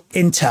valuable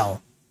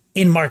intel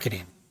in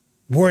marketing.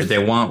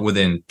 They want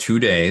within 2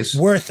 days.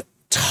 Worth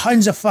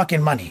tons of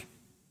fucking money.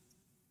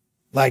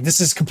 Like, this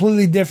is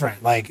completely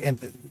different. Like,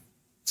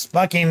 it's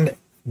fucking...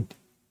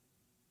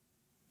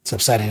 It's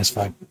upsetting as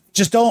fuck.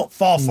 Just don't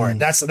fall for it.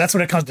 That's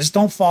what it comes. Just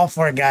don't fall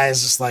for it,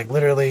 guys. Just like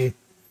literally.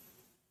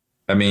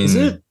 I mean, is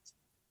it?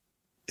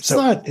 It's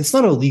not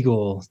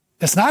illegal.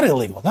 It's not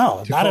illegal.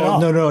 No, not at all.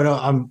 No.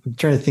 I'm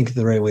trying to think of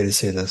the right way to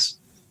say this.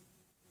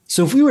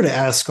 So if we were to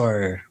ask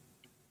our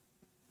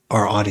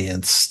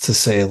audience to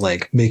say,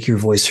 like, make your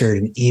voice heard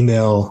and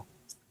email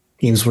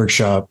Games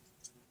Workshop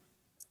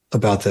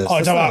about this,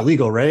 it's not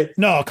illegal, right?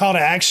 No, a call to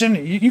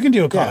action. You can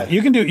do a call.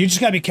 You can do. You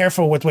just gotta be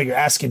careful with what you're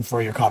asking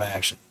for your call to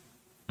action.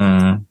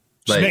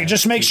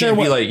 Just make sure.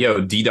 Be like,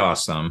 yo,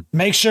 DDoS them.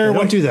 Make sure.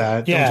 Don't do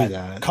that. Yeah, don't do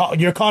that.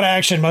 Your call to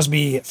action must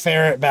be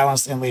fair,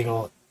 balanced, and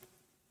legal.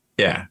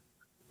 Yeah,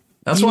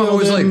 that's why I'm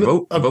always like,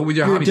 vote with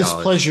your hobby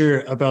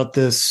displeasure about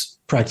this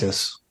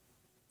practice.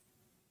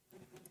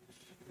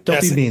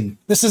 Don't be mean.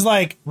 This is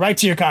like write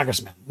to your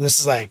congressman.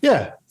 This is like,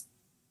 yeah,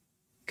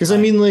 because I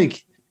mean,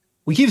 like,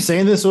 we keep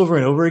saying this over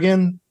and over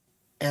again,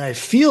 and I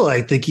feel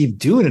like they keep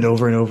doing it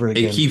over and over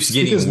again. It keeps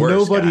getting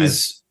worse.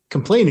 Nobody's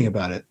complaining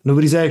about it.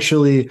 Nobody's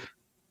actually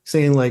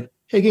saying, like,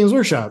 hey, Games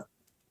Workshop,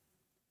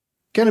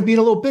 kind of being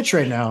a little bitch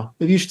right now.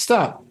 Maybe you should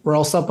stop, or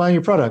I'll stop buying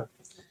your product.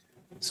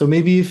 So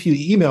maybe if you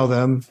email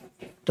them,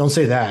 don't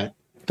say that.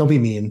 Don't be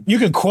mean. You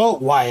can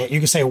quote Wyatt. You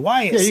can say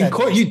Wyatt.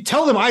 Yeah, you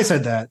tell them I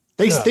said that.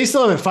 They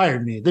still haven't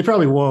fired me. They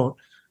probably won't.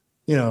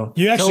 You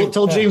actually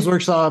tell James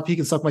Workshop he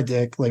can suck my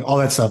dick, like all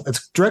that stuff.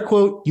 It's direct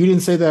quote. You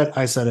didn't say that.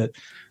 I said it.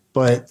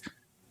 But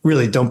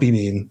really, don't be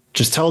mean.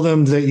 Just tell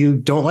them that you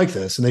don't like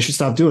this and they should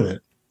stop doing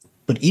it.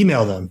 But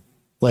email them,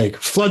 like,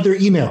 flood their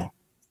email,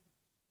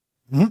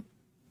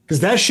 because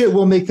that shit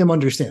will make them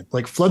understand.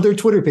 Like, flood their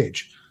Twitter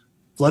page,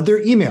 flood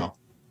their email.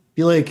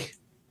 Be like,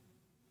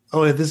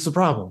 oh, this is a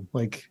problem.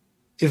 Like,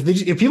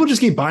 if people just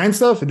keep buying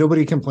stuff and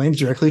nobody complains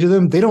directly to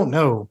them, they don't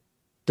know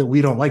that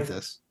we don't like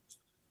this.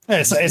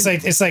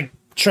 It's like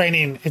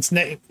training. It's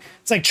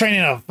like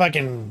training a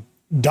fucking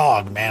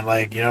dog, man.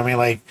 Like, you know what I mean?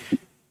 Like,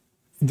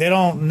 they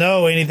don't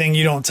know anything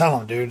you don't tell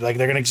them, dude. Like,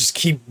 they're gonna just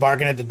keep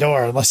barking at the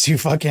door unless you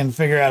fucking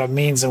figure out a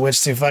means in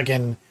which to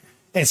fucking.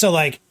 And so,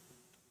 like,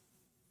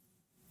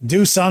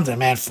 do something,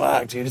 man.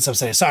 Fuck, dude. It's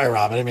upsetting. Sorry,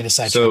 Rob. I didn't mean to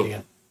sidetrack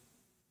you.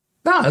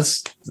 No,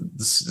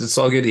 it's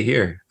all good to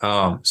hear.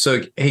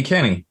 So hey,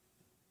 Kenny,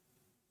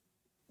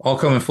 all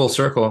coming full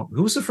circle.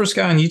 Who was the first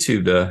guy on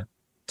YouTube to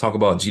talk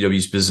about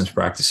GW's business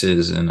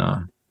practices and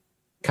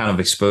kind of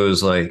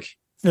expose, like,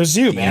 it was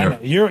you, man.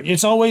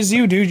 It's always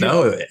you, dude.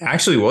 No, it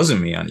actually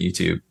wasn't me on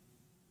YouTube.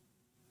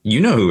 You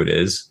know who it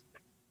is.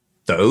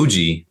 The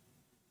OG.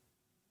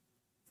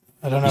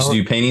 I don't know. Used to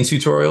do painting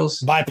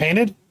tutorials. By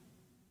Painted?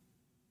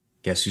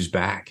 Guess who's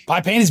back? By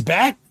Painted's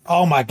back?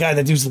 Oh my god,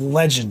 that dude's a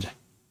legend.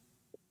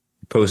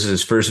 He posted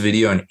his first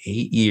video in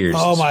 8 years.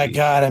 Oh my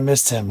god, I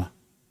missed him.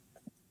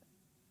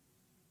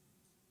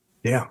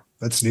 Yeah,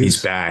 that's news.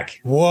 He's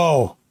back.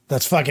 Whoa,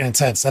 that's fucking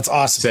intense. That's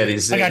awesome.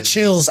 I got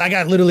chills.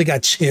 I literally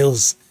got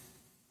chills.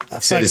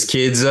 Said his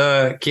kids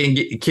getting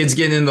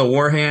into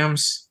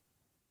Warhams.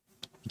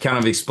 He kind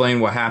of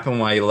explained what happened,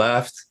 why he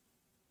left.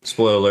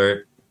 Spoiler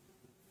alert: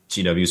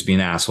 GW's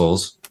being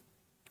assholes.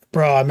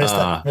 Bro, I missed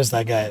that. Missed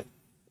that guy.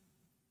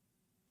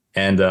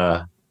 And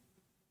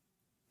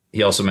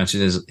he also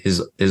mentioned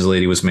his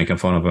lady was making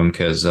fun of him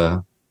because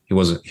he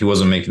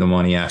wasn't making the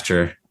money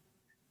after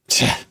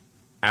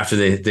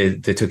they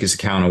took his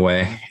account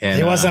away. And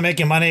he wasn't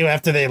making money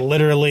after he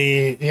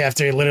literally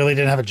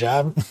didn't have a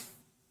job.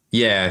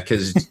 Yeah,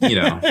 because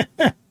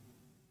GW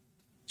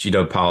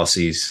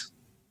policies,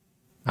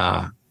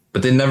 but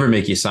they never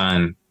make you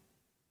sign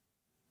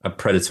a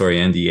predatory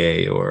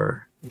NDA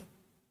or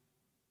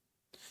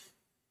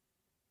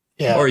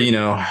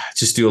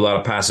just do a lot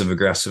of passive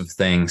aggressive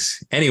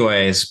things.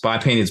 Anyways, By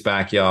Painted's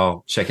back,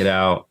 y'all. Check it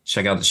out.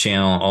 Check out the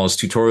channel. All his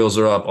tutorials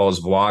are up. All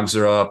his vlogs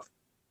are up,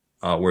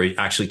 where he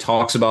actually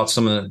talks about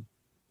some of the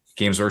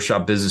Games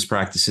Workshop business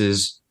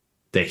practices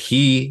that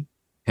he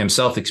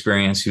himself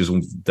experienced. He was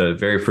the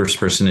very first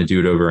person to do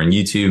it over on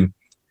YouTube.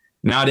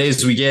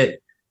 Nowadays, we get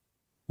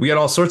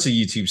all sorts of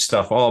YouTube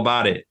stuff, all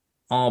about it,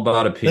 all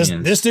about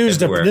opinions. This dude's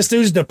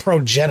the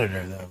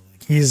progenitor, though.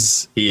 He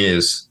is.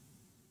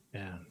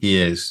 Yeah, he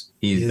is.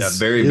 He's a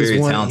very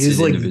talented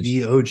He's like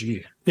individual. the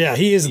OG. Yeah,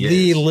 he is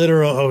the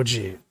literal OG.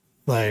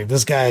 Like,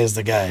 this guy is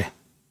the guy.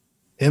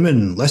 Him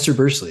and Lester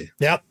Bursley.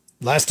 Yep,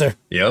 Lester.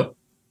 Yep.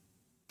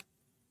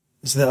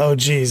 It's the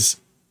OGs.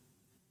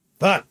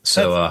 Fuck.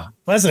 So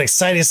that's an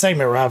exciting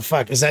segment, Rob.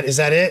 Fuck. Is that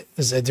it?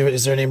 Is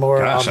there any more?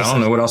 Gosh, I don't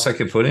know what else I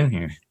could put in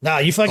here. No,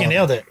 you fucking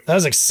nailed it. That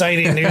was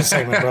exciting news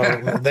segment,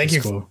 bro. Thank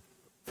you. Cool.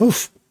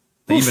 Oof.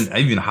 I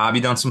even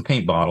hobbied on some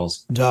paint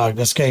bottles. Dog,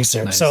 that's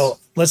gangster. Nice. So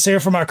let's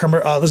hear from our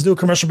let's do a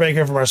commercial break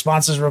here from our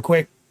sponsors real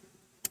quick,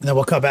 and then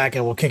we'll come back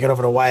and we'll kick it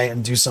over to Wyatt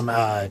and do some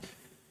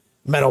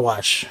Meta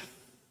Watch.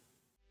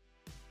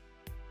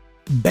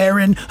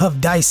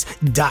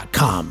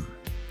 BaronofDice.com,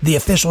 the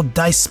official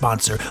dice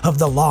sponsor of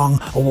the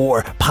Long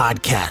War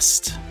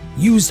podcast.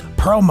 Use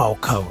promo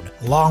code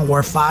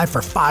LONGWAR5 for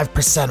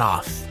 5%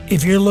 off.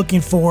 If you're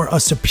looking for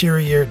a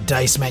superior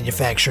dice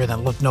manufacturer,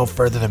 then look no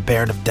further than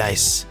Baron of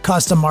Dice.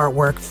 Custom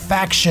artwork,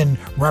 faction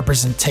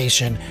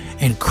representation,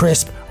 and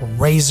crisp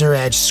razor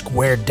edge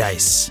squared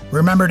dice.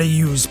 Remember to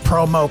use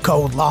promo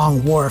code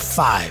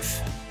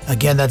LONGWAR5.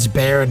 Again, that's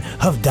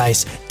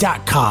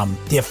BaronofDice.com,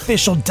 the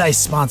official dice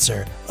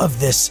sponsor of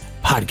this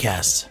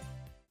podcast.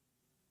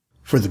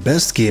 For the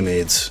best game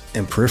aids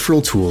and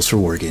peripheral tools for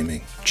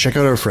wargaming, check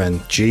out our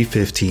friend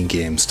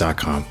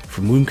J15Games.com.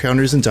 From wound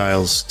counters and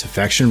dials to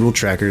faction rule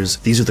trackers,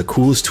 these are the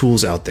coolest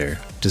tools out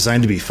there.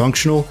 Designed to be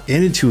functional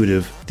and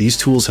intuitive, these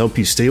tools help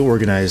you stay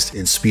organized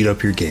and speed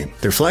up your game.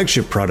 Their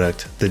flagship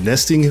product, the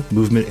Nesting,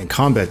 Movement, and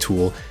Combat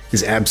tool,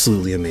 is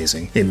absolutely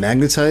amazing. A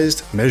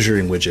magnetized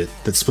measuring widget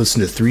that splits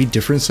into 3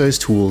 different size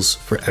tools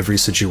for every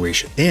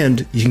situation.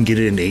 And you can get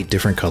it in 8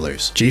 different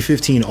colors.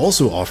 J15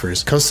 also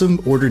offers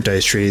custom ordered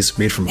dice trays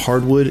made from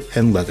hardwood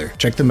and leather.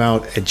 Check them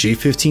out at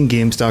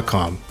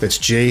J15Games.com. That's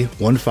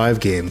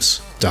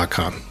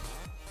J15Games.com.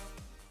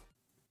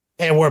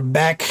 And we're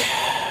back.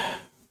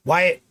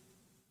 Wyatt,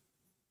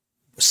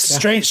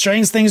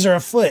 strange things are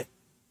afoot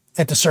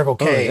at the Circle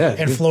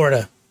K in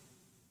Florida.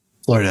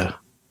 Florida,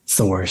 it's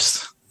the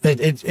worst.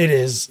 It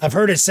is. I've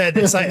heard it said.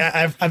 It's like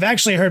I've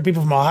actually heard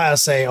people from Ohio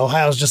say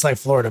Ohio's just like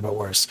Florida but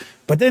worse.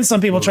 But then some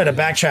people try to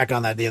backtrack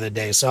on that the other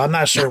day, so I'm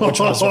not sure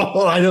which one's.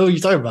 I know what you're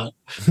talking about.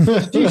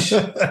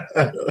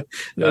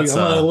 I'm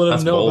gonna let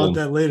him know bold. about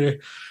that later.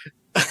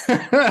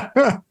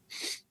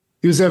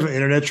 He was having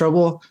internet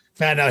trouble.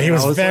 I know he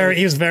was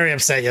very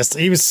upset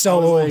yesterday. He was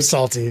so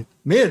salty.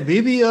 Man,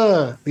 maybe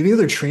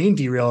their train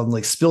derailed and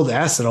like spilled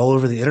acid all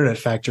over the internet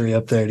factory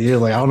up there,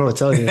 dude. Like, I don't know what to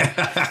tell you.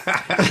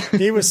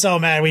 He was so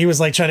mad. He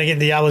was like trying to get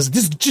into the hours.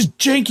 This is just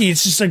janky.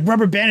 It's just like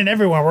rubber banding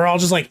everywhere. We're all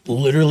just like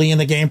literally in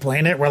the game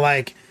playing it. We're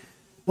like,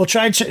 we'll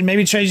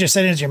maybe change your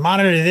settings, your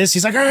monitor to this.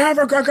 He's like, I have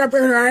a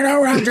computer. I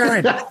know what I'm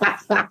doing.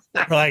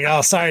 We're like,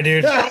 oh, sorry,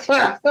 dude.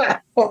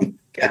 Oh my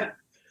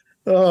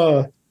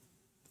God.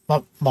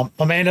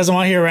 My man doesn't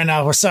want to hear it right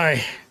now. We're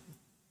sorry.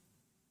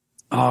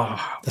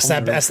 Oh, that's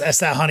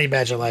that honey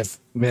badger life.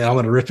 Man, I'm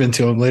gonna rip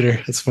into him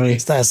later. It's funny.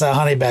 That's that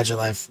honey badger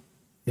life.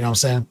 You know what I'm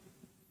saying?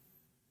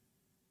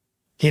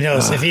 He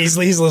knows if he's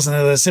listening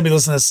to this, he'll be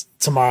listening to this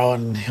tomorrow,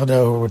 and he'll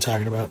know who we're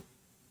talking about.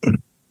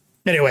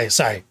 Anyway,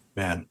 sorry,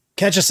 man.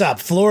 Catch us up.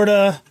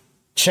 Florida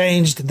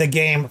changed the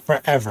game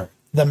forever.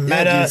 The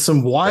meta. Dude,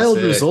 some wild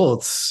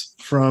results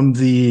from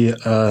the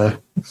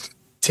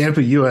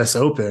Tampa U.S.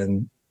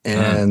 Open,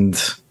 and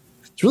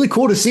it's really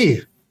cool to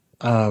see.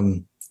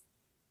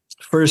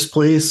 First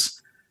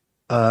place,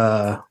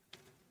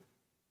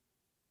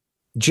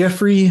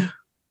 Jeffrey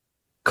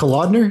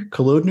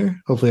Kolodner.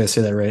 Hopefully I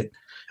say that right.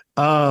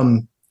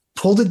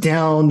 Pulled it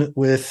down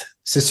with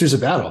Sisters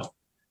of Battle.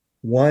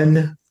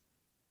 Won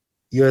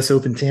U.S.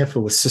 Open Tampa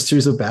with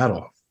Sisters of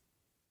Battle.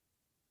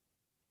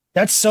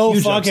 That's so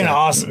huge fucking upset.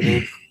 Awesome,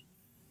 dude.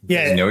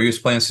 Yeah. Did he know he was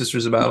playing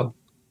Sisters of Battle?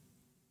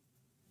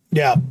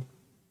 Yeah.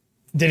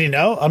 Did he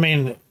know? I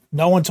mean,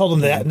 no one told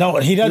him that. No,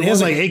 he doesn't. He won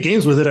like 8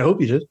 games with it. I hope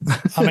he did.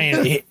 I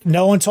mean,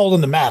 no one told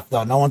him the math,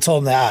 though. No one told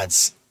him the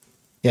odds.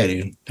 Yeah,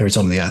 dude. Never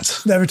told him the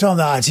odds. Never told him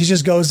the odds. He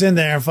just goes in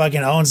there and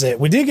fucking owns it.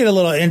 We did get a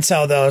little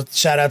intel, though.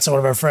 Shout out to one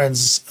of our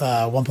friends,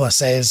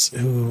 OnePlus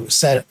who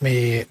sent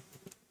me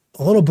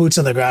a little boots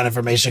on the ground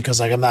information because,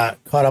 like, I'm not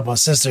caught up on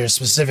Sisters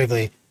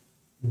specifically.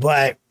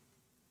 But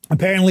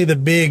apparently the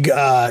big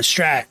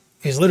strat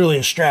is literally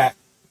a strat.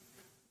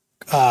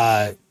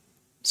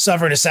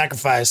 Suffered a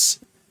sacrifice.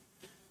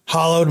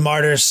 Hollowed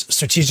Martyr's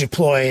strategic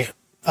ploy.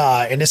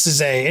 And this is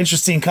a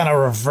interesting kind of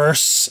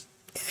reverse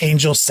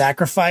angel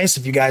sacrifice.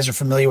 If you guys are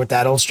familiar with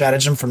that old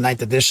stratagem from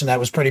 9th edition, that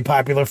was pretty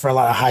popular for a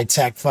lot of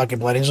high-tech fucking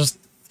blood angels.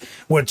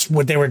 What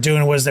they were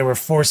doing was they were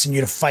forcing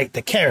you to fight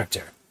the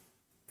character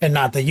and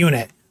not the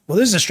unit. Well,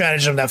 this is a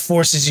stratagem that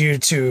forces you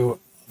to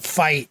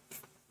fight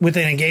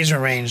within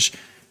engagement range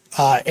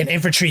an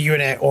infantry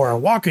unit or a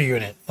walker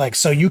unit. Like,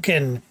 so you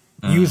can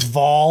use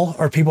Vol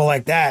or people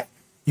like that.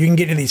 You can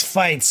get into these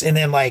fights and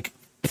then like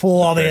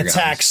pull all the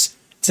attacks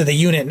to the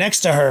unit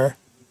next to her.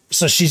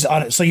 So she's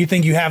on it. So you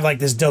think you have like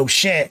this dope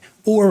shit,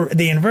 or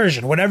the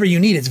inversion, whatever you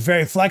need. It's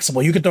very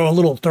flexible. You could throw a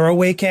little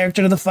throwaway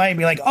character to the fight and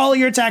be like, all of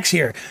your attacks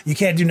here. You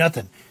can't do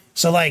nothing.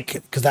 So like,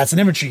 because that's an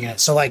infantry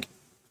unit. So like,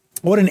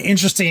 what an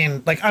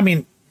interesting, like, I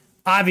mean,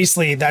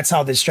 obviously that's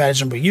how this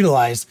stratagem was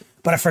utilized,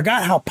 but I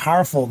forgot how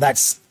powerful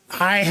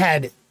I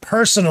had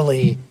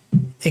personally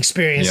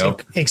experienced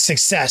a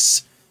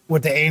success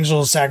with the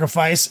Angel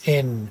Sacrifice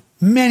in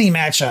many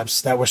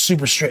matchups that were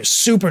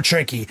super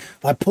tricky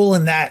by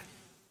pulling that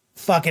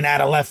fucking out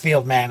of left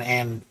field, man,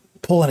 and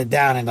pulling it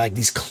down in like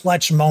these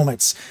clutch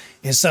moments.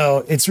 And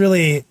so it's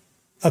really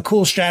a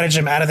cool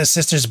stratagem out of the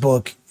Sisters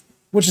book,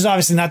 which is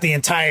obviously not the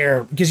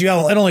entire, because it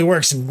only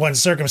works in one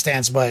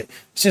circumstance, but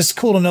it's just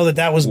cool to know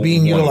that was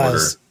being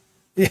utilized.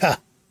 Yeah.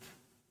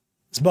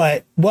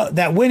 But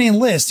that winning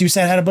list you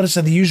said had a bunch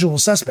of the usual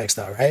suspects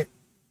though, right?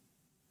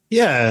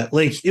 Yeah,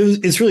 like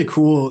it's really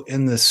cool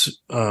in this.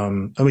 I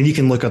mean, you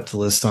can look up the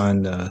list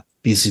on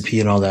BCP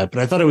and all that,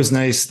 but I thought it was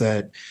nice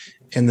that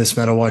in this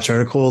Meta Watch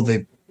article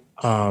they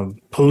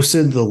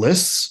posted the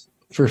lists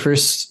for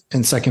first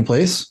and second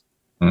place.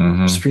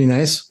 Mm-hmm. It's pretty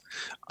nice.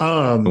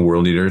 The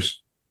world leaders.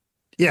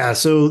 Yeah,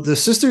 so the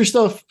sister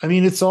stuff, I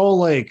mean, it's all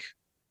like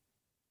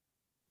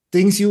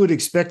things you would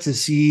expect to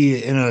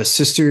see in a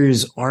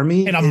sister's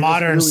army. In a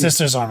modern really,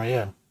 sister's army,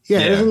 yeah. Yeah,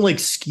 it doesn't like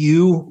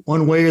skew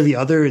one way or the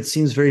other. It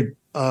seems very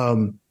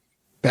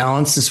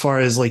balanced as far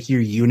as like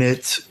your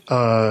unit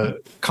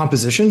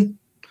composition.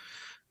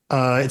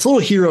 It's a little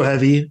hero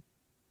heavy.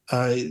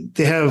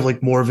 They have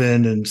like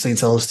Morven and Saint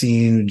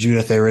Celestine,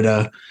 Judith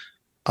Erida,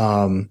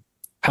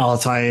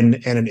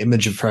 Palatine, and an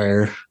Image of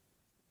Fire.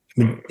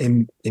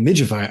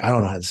 Image of Fire. I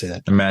don't know how to say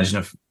that.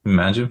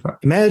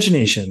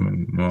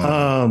 Imagination.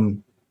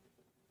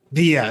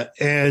 But yeah,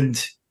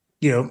 and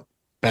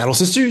Battle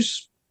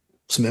Sisters,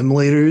 some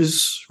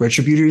Immolators,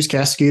 Retributors,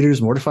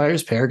 Cascaders,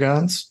 Mortifiers,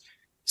 Paragons,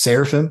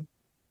 Seraphim.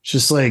 It's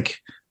just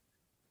like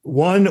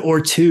one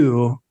or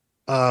two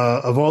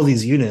of all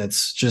these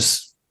units,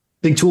 just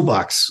big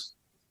toolbox.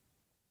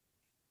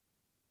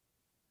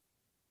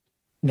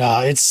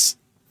 No, it's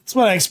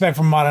what I expect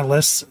from modern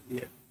lists.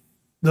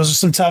 Those are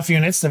some tough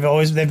units. They've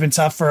been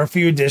tough for a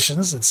few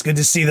editions. It's good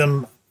to see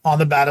them on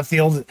the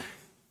battlefield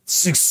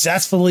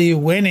successfully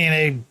winning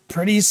a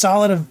pretty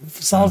solid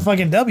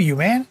fucking W,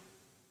 man.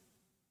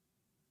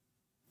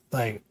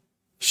 Like,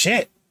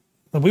 shit.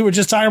 But we were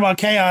just talking about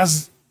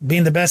Chaos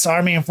being the best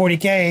army in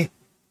 40k.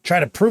 Try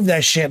to prove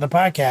that shit in the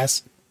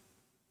podcast.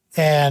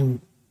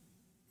 And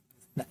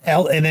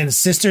then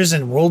Sisters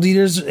and World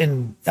Eaters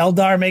and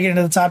Eldar making it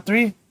into the top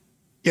 3.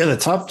 Yeah, the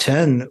top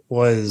 10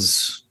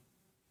 was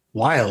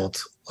wild.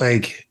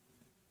 Like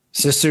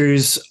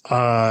Sisters,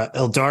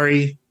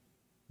 Eldari,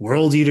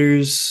 World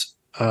Eaters,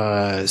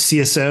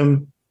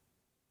 CSM,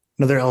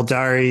 another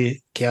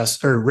Eldari,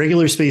 Chaos, or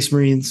regular Space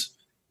Marines,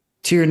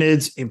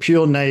 Tyranids,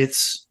 Imperial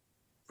Knights,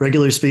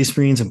 regular Space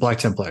Marines, and Black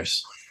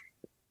Templars.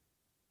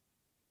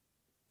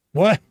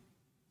 What?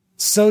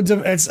 So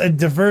it's a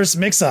diverse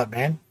mix-up,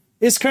 man.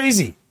 It's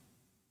crazy.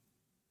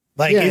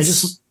 Like, yeah,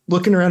 just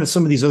looking around at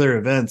some of these other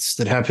events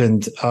that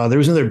happened. There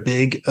was another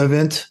big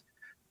event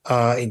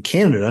in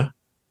Canada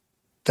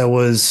that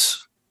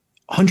was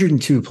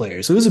 102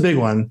 players. It was a big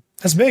one.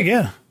 That's big,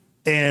 yeah.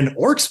 And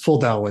Orcs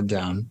pulled that one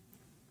down,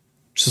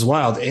 which is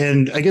wild.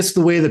 And I guess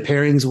the way the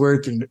pairings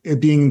worked, and it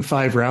being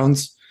 5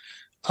 rounds,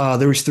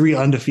 there was 3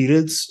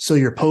 undefeateds. So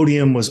your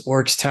podium was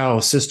Orcs, Tau,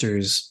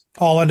 Sisters.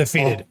 All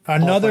undefeated.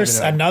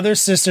 Another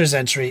Sisters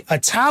entry, a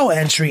Tau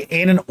entry,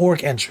 and an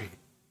Orc entry.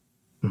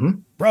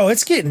 Mm-hmm. Bro,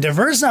 it's getting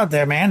diverse out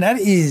there, man. That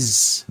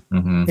is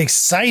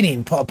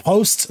exciting.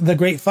 Post the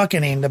Great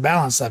Fucking the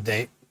balance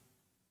update,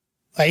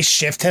 a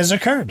shift has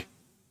occurred.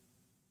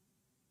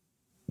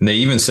 And they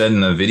even said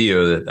in the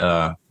video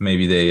that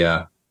maybe they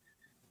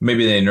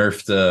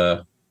nerfed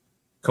a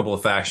couple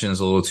of factions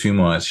a little too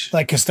much.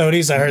 Like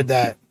Custodes, I heard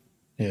that.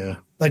 Yeah,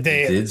 like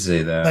they did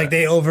say that. Like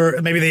they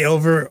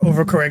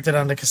overcorrected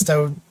on the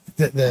Custodes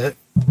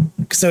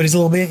a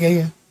little bit.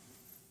 Yeah.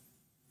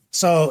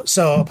 So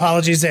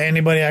apologies to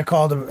anybody I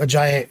called a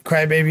giant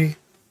crybaby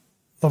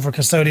over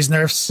Custodes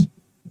nerfs.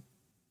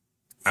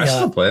 I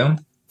still play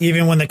them,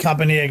 even when the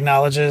company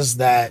acknowledges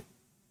that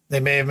they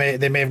may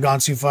have gone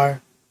too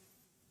far.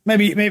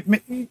 Maybe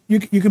you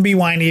can be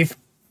whiny,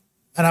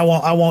 and I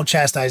won't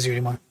chastise you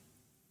anymore.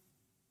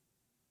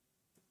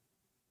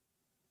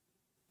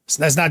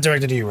 So that's not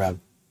directed to you, Rob.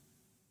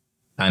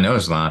 I know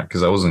it's not,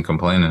 because I wasn't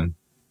complaining.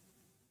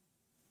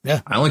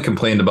 Yeah, I only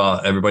complained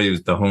about everybody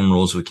with the home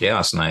rules with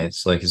Chaos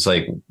Knights. It's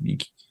like you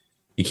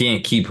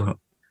can't keep.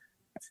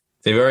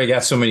 They've already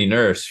got so many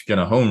nerfs. You're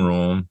gonna home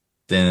rule them,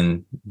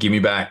 then give me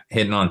back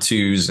hitting on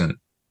 2s and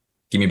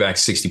give me back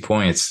 60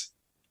 points.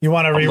 You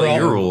want to reroll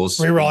your rules?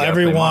 Reroll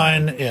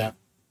everyone. Yeah.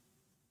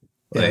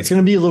 Yeah, it's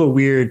going to be a little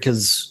weird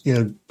because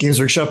Games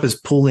Workshop is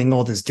pulling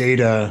all this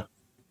data,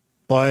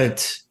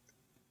 but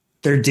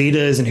their data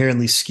is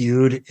inherently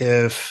skewed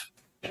if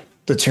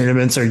the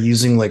tournaments are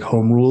using like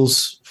home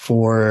rules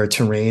for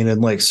terrain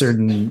and like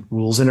certain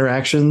rules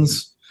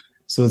interactions.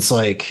 So it's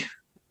like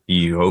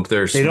you hope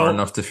they're smart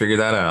enough to figure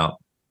that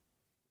out.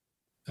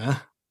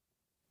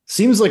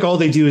 Seems like all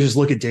they do is just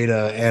look at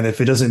data, and if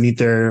it doesn't meet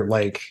their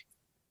like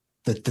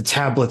the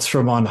tablets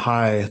from on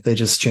high, they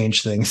just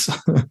change things.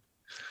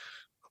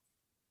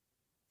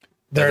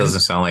 That doesn't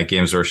sound like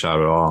Games Workshop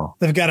at all.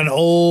 They've got an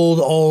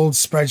old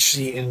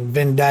spreadsheet and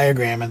Venn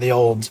diagram and the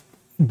old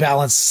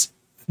balance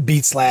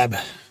beats lab.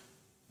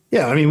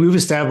 Yeah, I mean, we've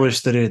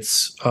established that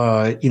it's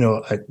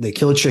they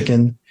kill a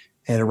chicken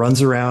and it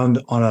runs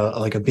around on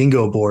a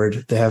bingo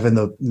board they have in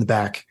the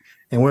back,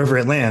 and wherever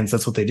it lands,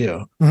 that's what they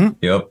do. Mm-hmm.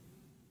 Yep.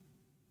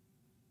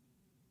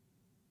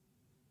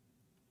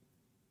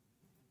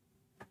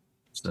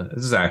 So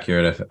this is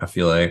accurate. I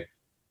feel like.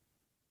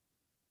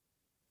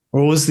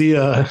 What was it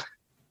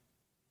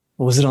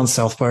on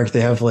South Park?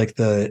 They have like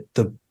the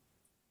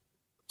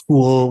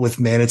pool with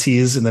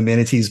manatees, and the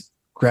manatees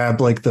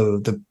grab like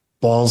the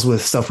balls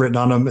with stuff written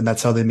on them, and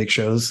that's how they make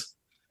shows.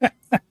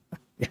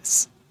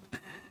 Yes.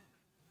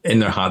 In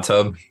their hot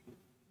tub.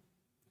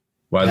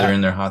 While they're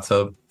in their hot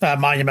tub.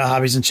 Monument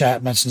Hobbies in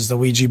chat mentions the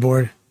Ouija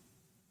board.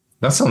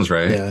 That sounds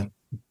right. Yeah.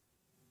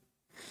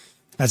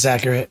 That's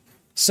accurate.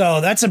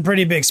 So that's a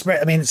pretty big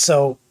spread. I mean,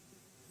 so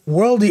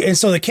worldy, and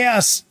so the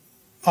Chaos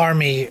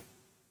Army,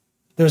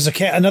 there was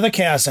another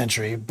Chaos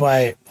entry,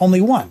 but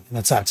only one in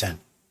the top 10.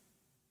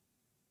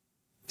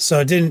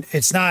 So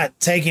it's not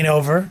taking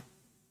over.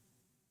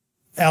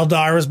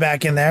 Eldar was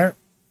back in there,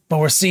 but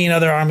we're seeing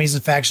other armies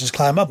and factions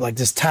climb up. Like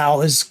this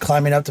Tau is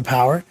climbing up to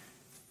power.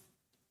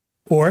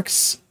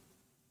 Orcs.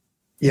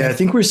 Yeah, I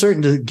think we're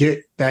starting to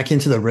get back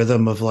into the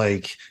rhythm of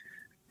like,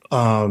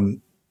 we'll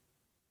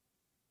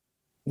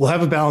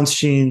have a balance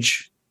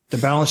change. The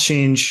balance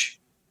change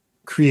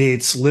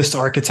creates list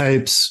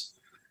archetypes.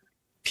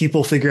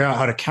 People figure out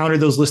how to counter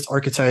those list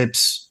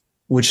archetypes,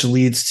 which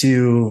leads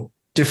to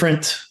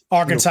different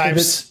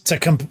archetypes to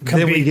compete.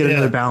 Then we get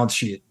another balance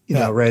sheet,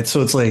 right?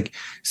 So it's like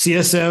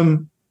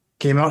CSM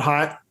came out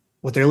hot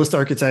with their list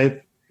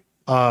archetype.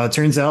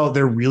 Turns out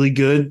they're really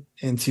good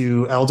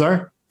into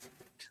Eldar.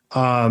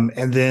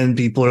 And then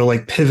people are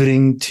like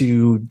pivoting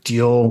to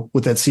deal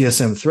with that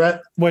CSM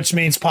threat. Which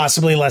means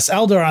possibly less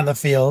Eldar on the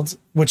field,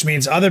 which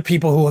means other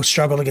people who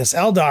struggle against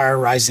Eldar are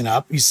rising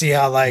up. You see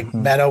how like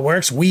meta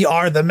works? We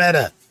are the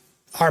meta.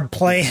 Our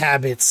play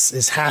habits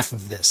is half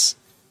of this.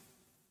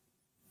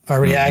 Our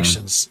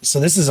reactions. So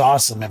this is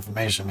awesome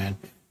information, man.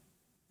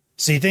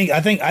 So I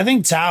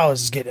think Tau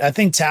is good. I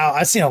think Tau,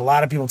 I've seen a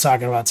lot of people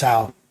talking about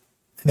Tau.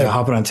 They're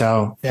hopping on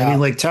Tau. Yeah. I mean,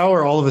 like Tau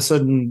are all of a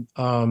sudden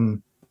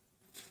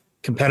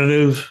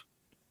competitive,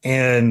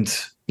 and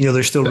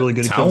they're still really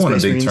good. Tau won a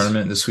big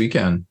tournament this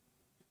weekend.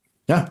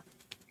 Yeah.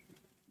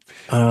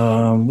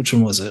 Which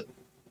one was it?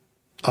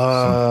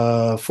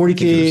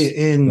 40k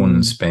in one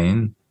in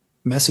Spain,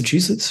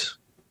 Massachusetts.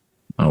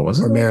 Oh, was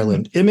it? Or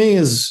Maryland? MA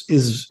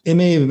is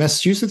MA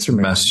Massachusetts or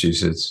Maryland?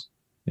 Massachusetts.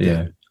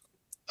 Yeah.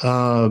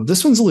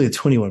 This one's only a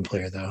 21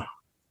 player though.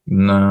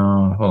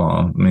 No, hold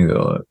on. Let me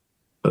go.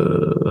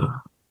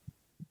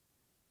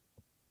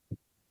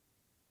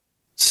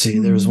 Let's see,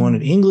 there was one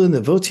in England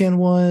that Votan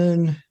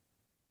won.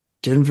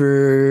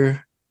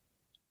 Denver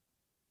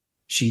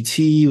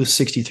GT with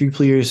 63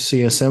 players.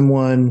 CSM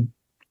won.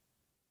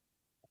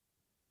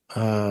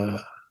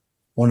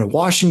 One in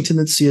Washington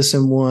that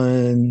CSM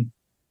won.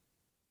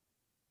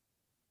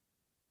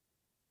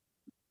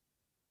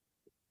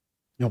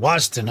 In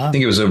Washington, huh? I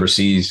think it was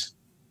overseas.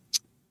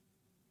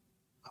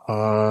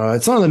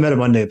 It's not on the Meta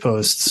Monday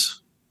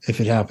posts if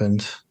it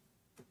happened.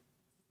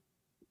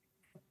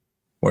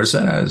 Where's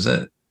that at? Is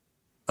that?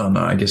 Oh no,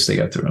 I guess they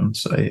got their own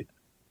site.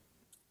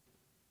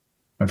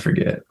 I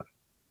forget.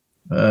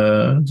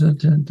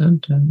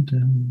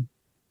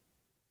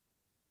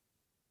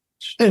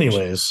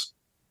 Anyways,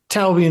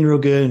 Tau being real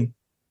good.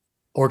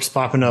 Orcs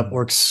popping up.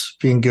 Orcs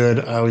being good.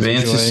 I always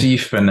Fantasy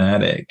enjoy.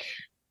 Fanatic.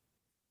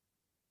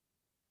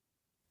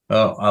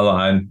 Oh, I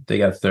lied. They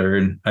got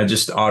third. I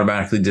just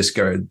automatically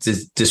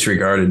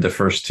disregarded the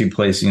first two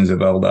placings of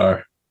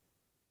Eldar.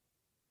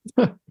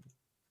 I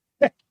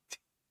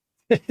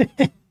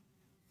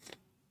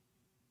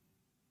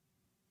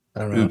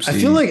don't know. Oopsie. I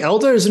feel like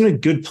Eldar is in a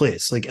good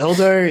place. Like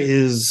Eldar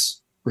is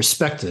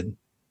respected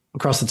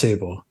across the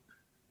table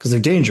because they're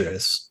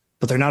dangerous,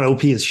 but they're not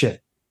OP as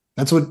shit.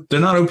 That's what they're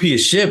not OP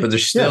as shit, but they're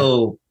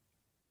still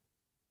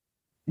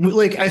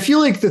like. I feel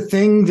like the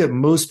thing that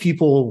most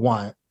people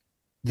want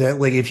that,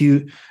 like, if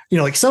you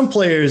know, like some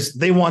players,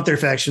 they want their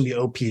faction to be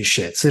OP as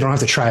shit, so they don't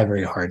have to try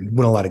very hard and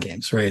win a lot of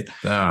games, right?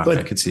 But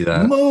I could see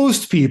that.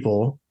 Most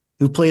people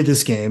who play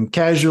this game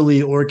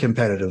casually or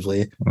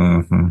competitively.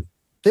 Mm-hmm.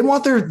 They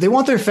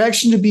want their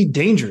faction to be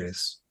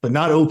dangerous, but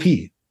not OP,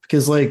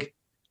 because like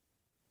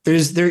there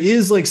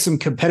is like some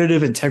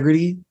competitive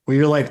integrity where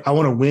you're like, I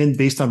want to win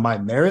based on my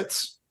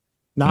merits,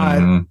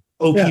 not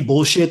OP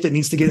bullshit that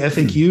needs to get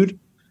FAQ'd.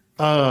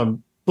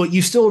 But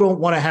you still don't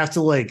want to have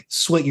to like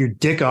sweat your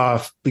dick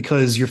off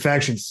because your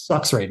faction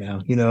sucks right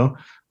now. You know,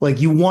 like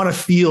you want to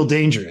feel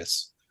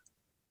dangerous.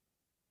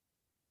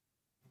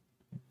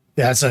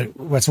 Yeah,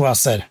 that's well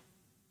said.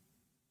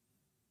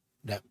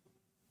 Yeah.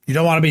 You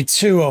don't want to be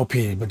too OP,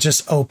 but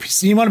just OP.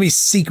 So you want to be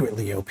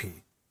secretly OP.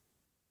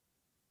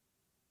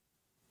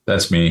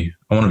 That's me.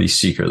 I want to be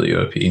secretly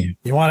OP. You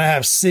want to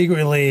have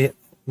secretly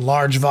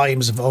large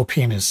volumes of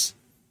OPness.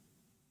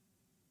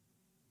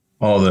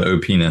 All the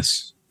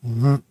OPness.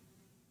 Mm-hmm.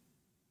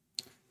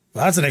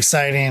 Well, that's an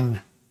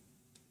exciting.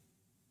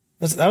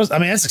 That's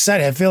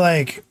exciting. I feel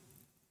like,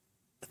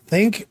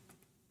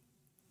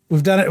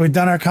 we've done it. We've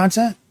done our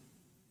content.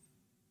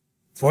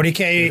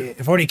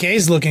 40K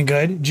is looking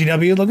good.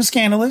 GW looking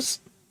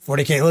scandalous.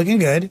 40K looking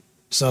good.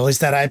 So at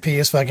least that IP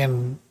is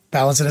fucking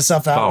balancing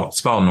itself out. It's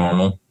about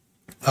normal.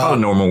 About a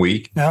normal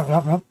week.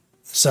 Yep.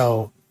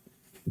 So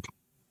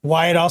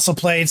Wyatt also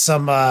played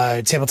some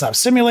Tabletop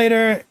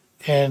Simulator,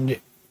 and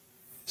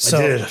so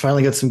I did. I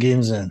finally got some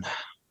games in.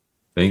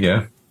 There you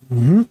go.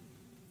 Mm-hmm.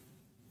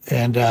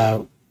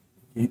 And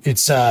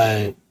it's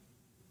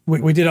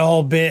we did a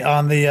whole bit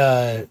on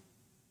the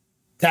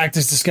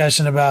tactics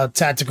discussion about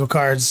tactical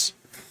cards.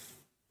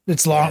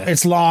 It's long. Yeah.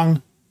 It's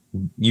long.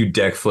 You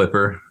deck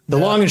flipper. The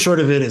long and short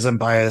of it is I'm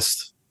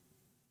biased.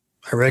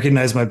 I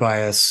recognize my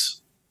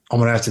bias. I'm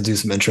going to have to do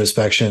some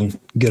introspection,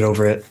 get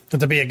over it. But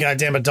to be a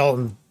goddamn adult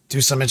and do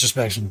some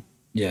introspection.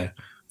 Yeah.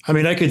 I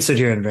mean, I could sit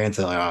here and rant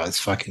that, like, oh, it's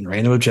fucking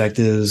random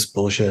objectives,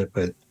 bullshit,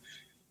 but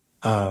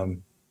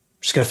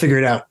just got to figure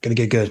it out. Got to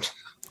get good.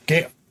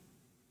 Okay.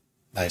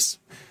 Nice.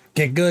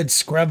 Get good,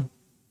 scrub.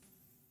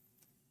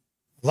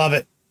 Love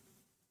it.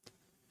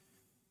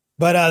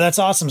 But that's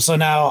awesome. So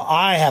now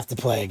I have to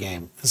play a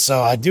game.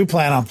 So I do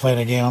plan on playing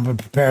a game. I'm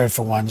prepared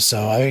for one. So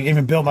I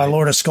even built my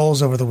Lord of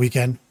Skulls over the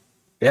weekend.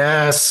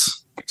 Yes.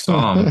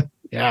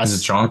 Yes.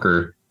 He's a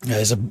chonker. Yeah,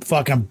 he's a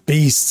fucking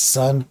beast,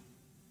 son.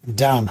 I'm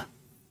down.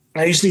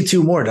 I just need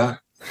 2 more,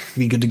 Doc.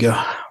 Be good to go.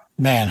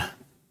 Man.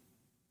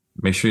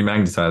 Make sure you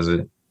magnetize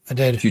it. I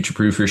did.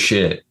 Future-proof your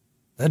shit.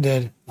 I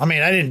did. I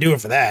mean, I didn't do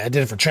it for that. I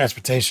did it for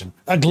transportation.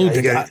 I glued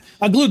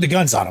the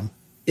guns on them.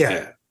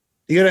 Yeah.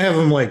 You got to have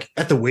them like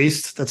at the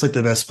waist. That's like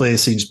the best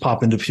place. So you just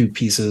pop into 2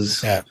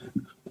 pieces. Yeah.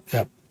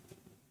 Yep.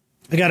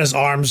 I got his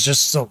arms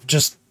just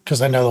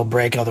because I know they'll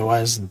break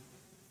otherwise. And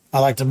I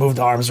like to move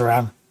the arms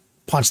around,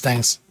 punch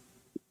things.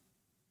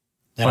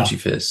 Punchy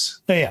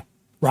fists. Yeah.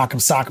 Rock 'em,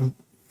 sock 'em.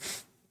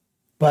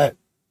 But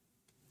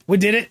we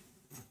did it.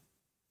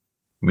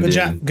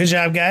 Good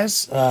job,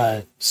 guys.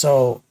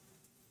 So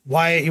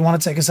Wyatt, you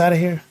want to take us out of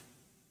here?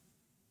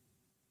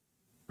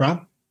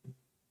 Rob?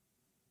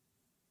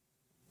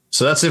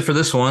 So that's it for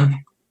this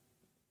one.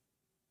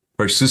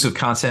 For exclusive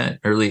content,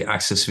 early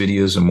access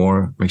videos, and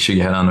more, make sure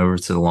you head on over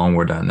to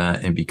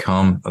thelongwar.net and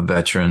become a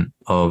veteran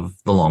of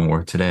the Long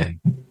War today.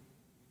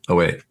 Oh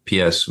wait,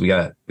 P.S. We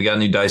got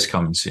new dice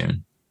coming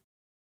soon.